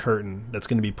giant curtain that's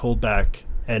going to be pulled back.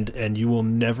 And you will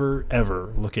never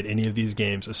ever look at any of these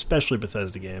games, especially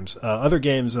Bethesda games. Other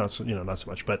games, not so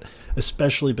much, but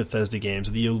especially Bethesda games.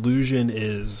 The illusion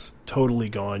is totally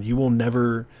gone. You will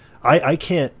never. I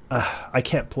can't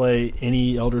play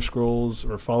any Elder Scrolls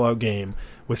or Fallout game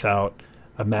without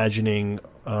imagining,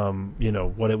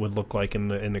 what it would look like in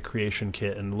the creation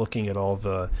kit and looking at all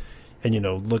the.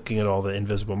 And looking at all the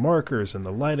invisible markers and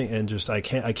the lighting, and just I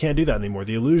can't do that anymore.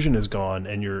 The illusion is gone,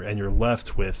 and you're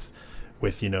left with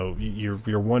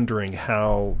you're wondering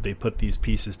how they put these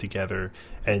pieces together,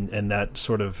 and that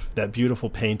sort of that beautiful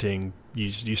painting,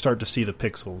 you start to see the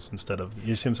pixels instead of,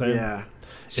 you see what I'm saying? Yeah.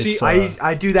 See,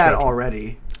 I do that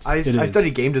already. I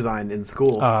studied game design in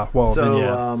school.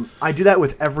 I do that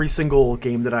with every single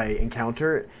game that I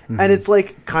encounter, and it's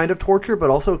like kind of torture, but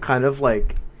also kind of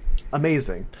like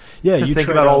amazing. Yeah, to you think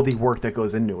about all the work that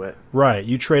goes into it. Right,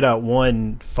 you trade out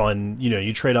one fun,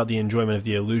 you trade out the enjoyment of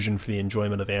the illusion for the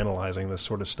enjoyment of analyzing this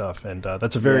sort of stuff, and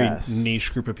that's a very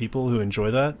niche group of people who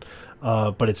enjoy that.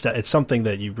 But it's something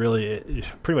that you really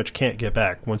pretty much can't get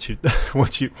back once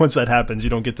that happens. You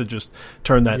don't get to just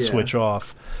turn that switch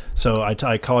off. So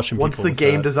I caution people. Once the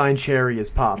game design cherry is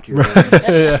popped, you're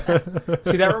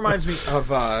See, that reminds me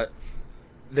of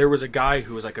there was a guy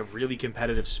who was like a really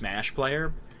competitive Smash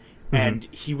player. And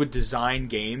he would design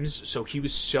games, so he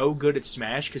was so good at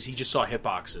Smash because he just saw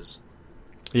hitboxes.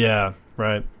 Yeah,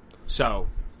 right. So,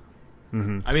 I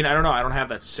mean, I don't know. I don't have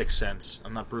that sixth sense.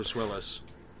 I'm not Bruce Willis.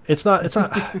 It's not.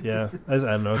 Yeah, I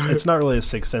don't know. It's not really a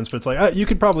sixth sense, but it's like you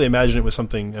could probably imagine it was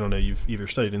something, I don't know, you've either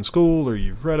studied in school or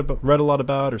you've read a lot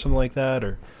about, or something like that,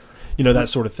 or that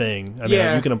sort of thing. I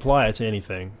mean, you can apply it to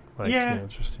anything. Like,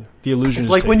 it's just the illusion. It's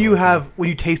like when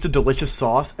you taste a delicious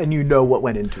sauce and you know what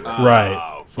went into it.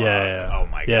 Right. Fuck. Yeah. Oh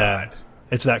my god.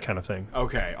 It's that kind of thing.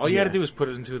 Okay. All you had to do is put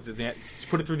it through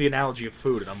the analogy of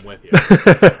food, and I'm with you.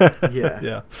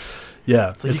 Yeah.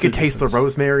 Yeah. So you could taste the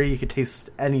rosemary. You could taste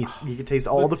you could taste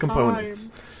all the components.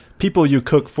 People you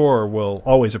cook for will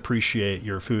always appreciate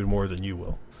your food more than you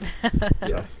will.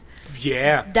 Yes.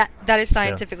 Yeah. That is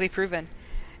scientifically proven.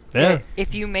 Yeah.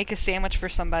 If you make a sandwich for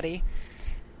somebody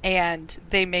and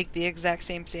they make the exact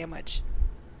same sandwich,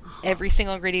 every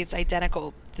single ingredient's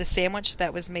identical, the sandwich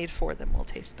that was made for them will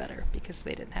taste better because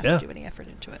they didn't have to do any effort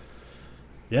into it.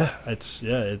 Yeah, it's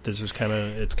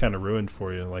kind of ruined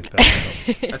for you like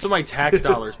that. That's what my tax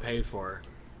dollars paid for.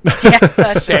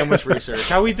 Yeah, Sandwich research.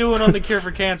 How we doing on the cure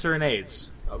for cancer and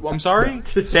AIDS? I'm sorry?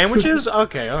 Sandwiches?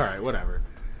 Okay, all right, whatever.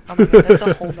 Oh my god, that's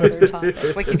a whole other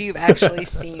topic. Like, if you've actually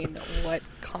seen what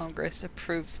Congress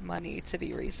approves money to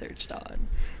be researched on,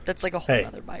 that's like a whole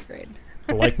other migraine.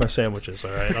 I like my sandwiches,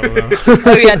 all right? I don't know.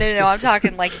 Oh yeah, no, I'm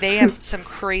talking like they have some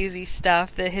crazy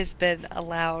stuff that has been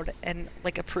allowed and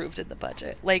like approved in the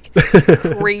budget. Like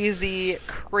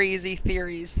crazy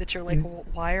theories that you're like,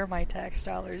 why are my tax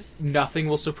dollars? Nothing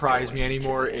will surprise me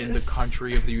anymore in the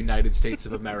country of the United States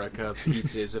of America.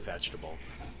 Pizza is a vegetable.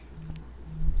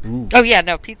 Ooh. Oh yeah,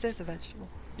 no, pizza is a vegetable.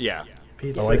 Yeah.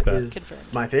 Pizza I like that. is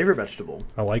Confirmed. my favorite vegetable.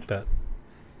 I like that.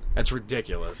 That's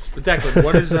ridiculous. But Declan,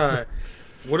 what is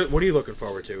what are you looking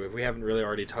forward to if we haven't really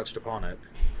already touched upon it?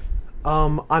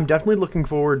 I'm definitely looking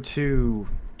forward to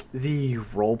the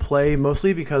role play,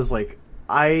 mostly because like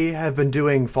I have been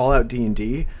doing Fallout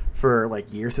D&D for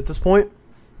like years at this point.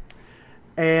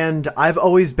 And I've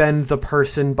always been the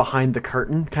person behind the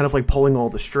curtain, kind of like pulling all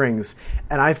the strings.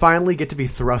 And I finally get to be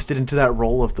thrusted into that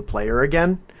role of the player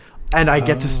again. And I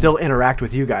get to still interact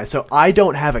with you guys. So I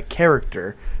don't have a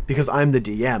character because I'm the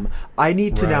DM. I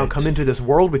need to now Right. come into this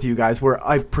world with you guys where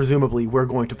we're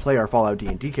going to play our Fallout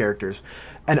D&D characters.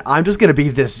 And I'm just going to be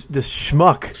this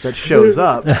schmuck that shows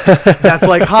up. That's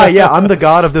like, hi, yeah, I'm the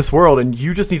god of this world. And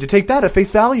you just need to take that at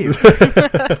face value.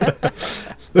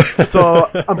 So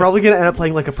I'm probably going to end up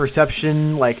playing like a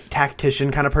perception, like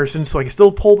tactician kind of person, so I can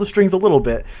still pull the strings a little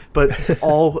bit, but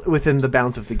all within the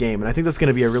bounds of the game. And I think that's going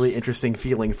to be a really interesting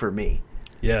feeling for me.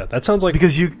 Yeah, that sounds like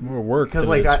Because you, more work. because than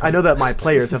like it is I know that my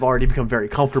players have already become very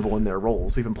comfortable in their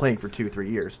roles. We've been playing for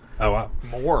 2-3 years. Oh, wow.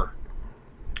 More.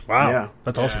 Wow. Yeah.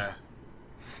 That's awesome. Yeah.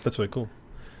 That's really cool.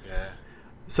 Yeah.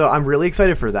 So I'm really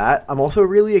excited for that. I'm also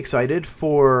really excited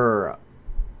for.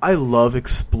 I love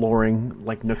exploring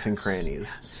like nooks and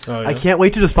crannies. Oh, yeah? I can't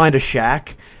wait to just find a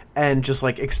shack and just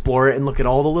like explore it and look at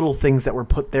all the little things that were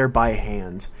put there by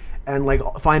hand. And like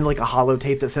find like a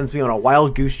holotape that sends me on a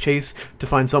wild goose chase to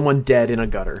find someone dead in a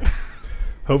gutter.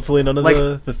 Hopefully none of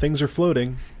Like- the things are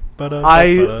floating. But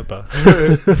I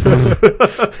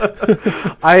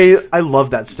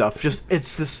love that stuff. Just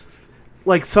it's this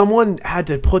like someone had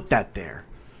to put that there.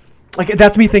 Like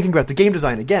that's me thinking about the game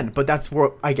design again, but that's where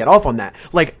I get off on that.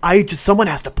 Like someone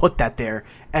has to put that there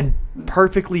and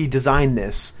perfectly design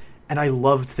this, and I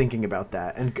loved thinking about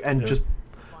that and just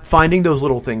finding those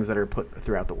little things that are put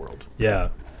throughout the world. Yeah,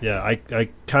 yeah.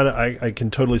 I can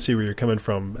totally see where you're coming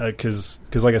from because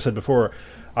like I said before,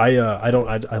 I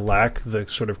lack the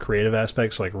sort of creative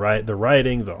aspects like the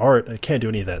writing, the art. I can't do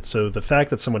any of that. So the fact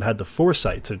that someone had the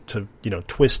foresight to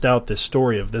twist out this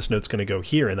story of this note's going to go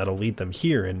here and that'll lead them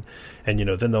here and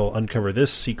then they'll uncover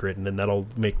this secret and then that'll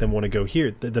make them want to go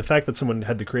here. The fact that someone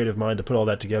had the creative mind to put all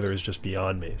that together is just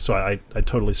beyond me. So I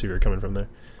totally see where you're coming from there.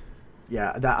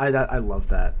 Yeah, I love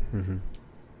that. Mm-hmm.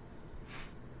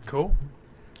 Cool.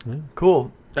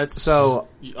 Cool. That's So,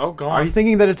 go on. Are you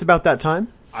thinking that it's about that time?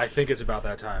 I think it's about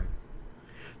that time.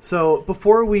 So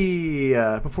before we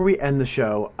end the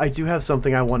show, I do have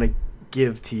something I want to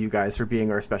give to you guys for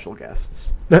being our special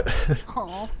guests.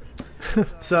 Aw.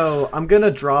 So I'm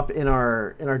gonna drop in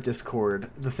our Discord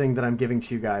the thing that I'm giving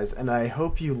to you guys, and I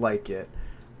hope you like it.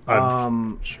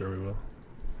 I'm sure we will.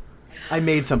 I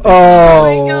made something,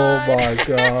 Oh God. my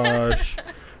gosh!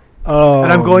 Oh,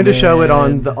 and I'm going to show it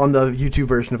man. on the YouTube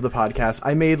version of the podcast.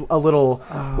 I made a little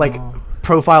like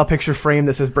profile picture frame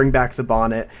that says "Bring Back the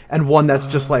Bonnet," and one that's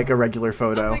just like a regular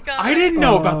photo. Oh my god. I didn't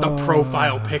know about the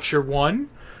profile picture one.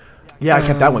 Yeah, I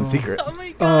kept that one secret. Oh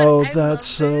my god. Oh, I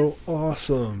that's love so this.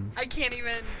 awesome. I can't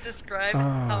even describe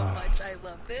how much I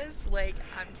love this. Like,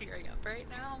 I'm tearing up right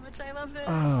now how much I love this.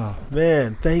 Oh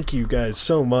man, thank you guys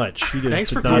so much. You guys Thanks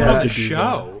did for not coming have on to the do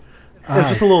show. It's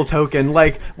just a little token.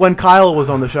 Like when Kyle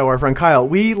was on the show, our friend Kyle,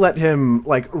 we let him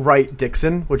like write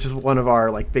Dixon, which is one of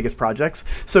our like biggest projects.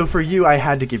 So for you, I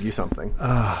had to give you something.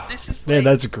 This is Man, like,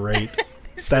 that's great.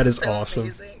 this that is so awesome.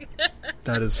 amazing.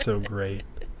 That is so great.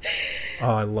 Oh,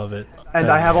 I love it. And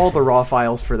That I is have all awesome. the raw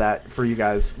files for that for you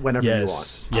guys whenever you want.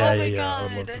 Yes. Yeah, Oh yeah, my yeah. I would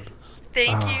God. love that.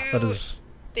 Thank you. That is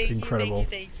Thank incredible. you,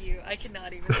 thank you. I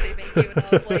cannot even say thank you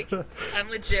enough. Like, I'm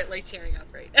legit like tearing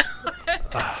up right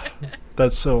now.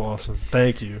 That's so awesome.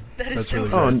 Thank you. That is That's so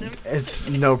really Oh, great. and it's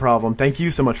no problem. Thank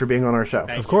you so much for being on our show.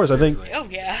 Of course, I think Oh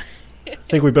yeah.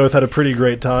 we both had a pretty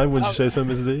great time. Would you say so,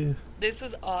 Mrs. E? This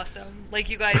was awesome. Like,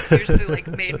 you guys seriously like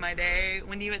made my day.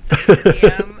 When you had sent me the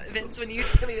DM, Vince, when you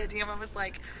sent me the DM, I was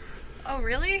like, oh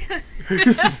really?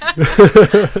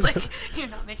 It's like, you're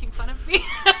not making fun of me.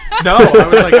 No, I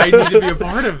was like, I need to be a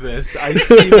part of this. I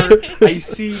see her. I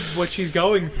see what she's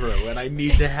going through, and I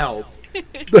need to help.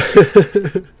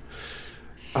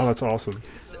 Oh, that's awesome.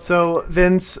 So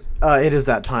Vince, it is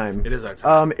that time. It is that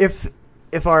time.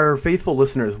 If our faithful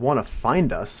listeners want to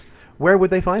find us, where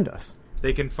would they find us?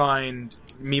 they can find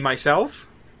me, myself.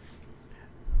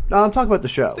 No, I'm talking about the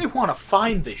show. If they want to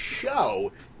find the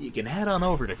show, you can head on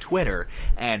over to Twitter,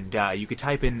 and you can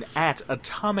type in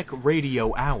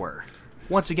 @AtomicRadioHour.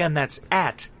 Once again, that's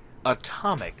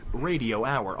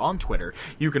 @AtomicRadioHour on Twitter.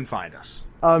 You can find us.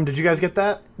 Did you guys get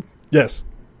that? Yes.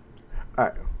 All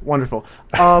right, wonderful.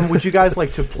 Would you guys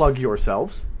like to plug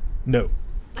yourselves? No.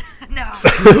 No.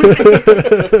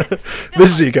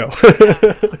 Mrs. Ego.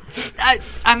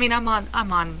 I mean, I'm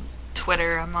on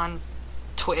Twitter. I'm on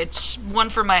Twitch. One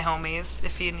for my homies,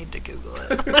 if you need to Google it.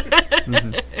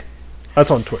 Mm-hmm. That's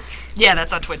on Twitch. Yeah,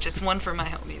 that's on Twitch. It's one for my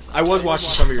homies. I was Twitch. watching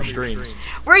some of your streams.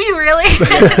 Were you really?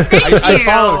 Thank you. I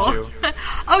followed you.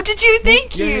 Oh, did you?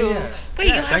 Thank you. Yeah. Wait,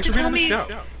 you'll have Thanks to for tell being me. on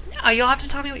the show. No, you'll have to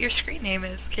tell me what your screen name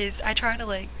is, because I try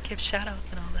to give shout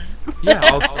outs and all that. Yeah,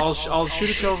 I'll shoot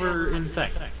it over in thing.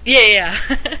 Yeah.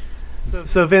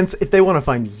 So Vince, if they want to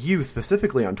find you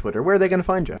specifically on Twitter, where are they going to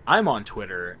find you? I'm on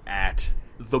Twitter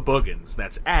 @TheBoogans.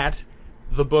 That's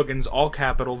 @TheBoogans, all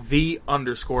capital,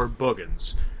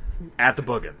 _Boogans.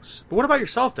 @TheBoogans. But what about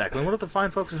yourself, Declan? What if the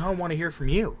fine folks at home want to hear from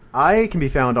you? I can be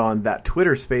found on that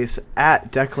Twitter space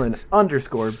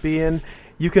 @Declan_Bean.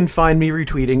 You can find me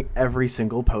retweeting every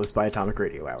single post by Atomic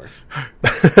Radio Hour.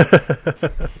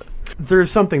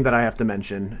 There's something that I have to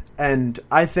mention, and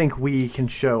I think we can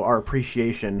show our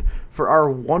appreciation for our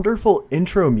wonderful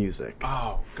intro music.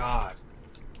 Oh, God.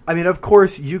 I mean, of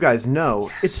course, you guys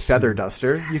know it's Feather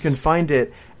Duster. You can find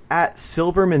it at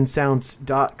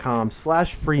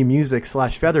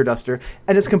silvermansounds.com/freemusic/featherduster,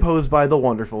 and it's composed by the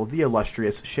wonderful, the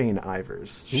illustrious Shane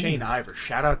Ivers. Shane Ivers,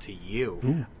 shout out to you.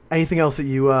 Ooh. Anything else that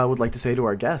you would like to say to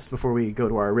our guests before we go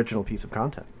to our original piece of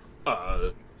content?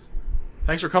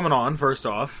 Thanks for coming on, first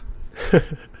off.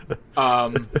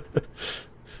 How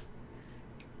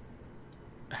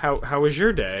was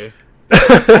your day?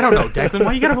 I don't know, Declan.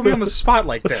 Why you gotta put me on the spot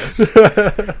like this?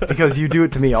 Because you do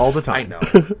it to me all the time. I know.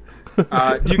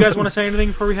 Do you guys want to say anything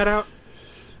before we head out?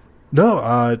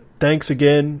 No, thanks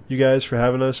again, you guys, for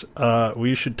having us.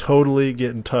 We should totally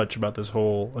get in touch about this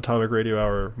whole Atomic Radio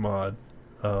Hour mod.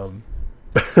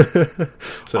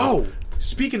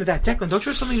 Speaking of that, Declan, don't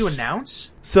you have something to announce?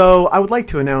 So I would like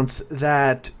to announce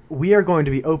that we are going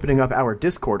to be opening up our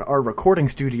Discord, our recording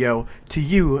studio, to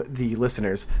you, the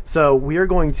listeners. So we are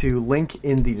going to link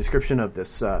in the description of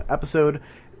this episode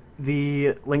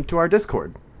the link to our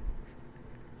Discord.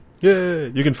 Yeah,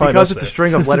 you can find us Because it's there. a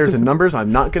string of letters and numbers,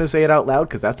 I'm not going to say it out loud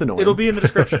because that's annoying. It'll be in the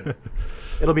description.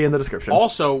 It'll be in the description.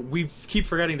 Also, we keep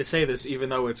forgetting to say this, even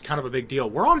though it's kind of a big deal.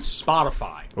 We're on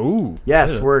Spotify. Ooh.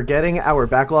 Yes, yeah. we're getting our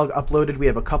backlog uploaded. We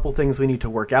have a couple things we need to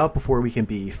work out before we can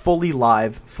be fully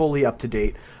live, fully up to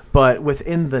date. But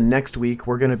within the next week,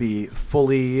 we're going to be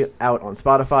fully out on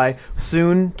Spotify,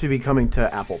 soon to be coming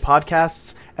to Apple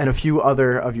Podcasts, and a few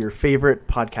other of your favorite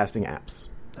podcasting apps.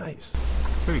 Nice.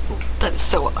 Very cool. That is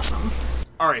so awesome.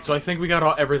 All right, so I think we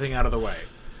got everything out of the way.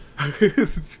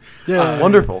 Yeah.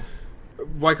 Wonderful.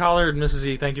 White Collar and Mrs.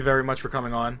 E, thank you very much for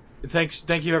coming on.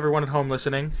 Thank you everyone at home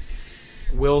listening.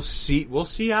 We'll see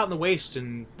you out in the waste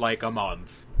in like a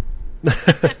month.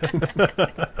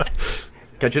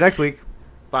 Catch you next week.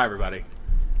 Bye everybody.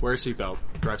 Wear a seatbelt.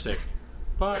 Drive safe.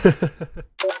 Bye.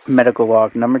 Medical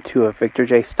log number 2 of Victor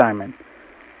J. Steinman.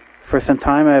 For some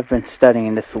time I have been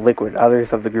studying this liquid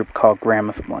others of the group call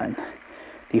Gramisblend.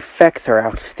 The effects are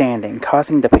outstanding,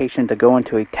 causing the patient to go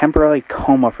into a temporary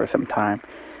coma for some time.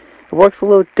 It works a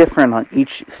little different on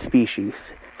each species.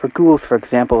 For ghouls, for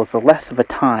example, it's less of a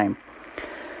time.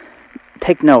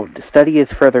 Take note, the study is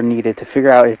further needed to figure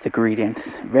out its ingredients.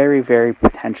 Very, very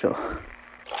potential.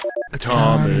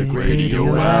 Atomic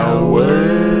Radio Hour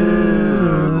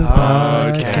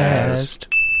Podcast.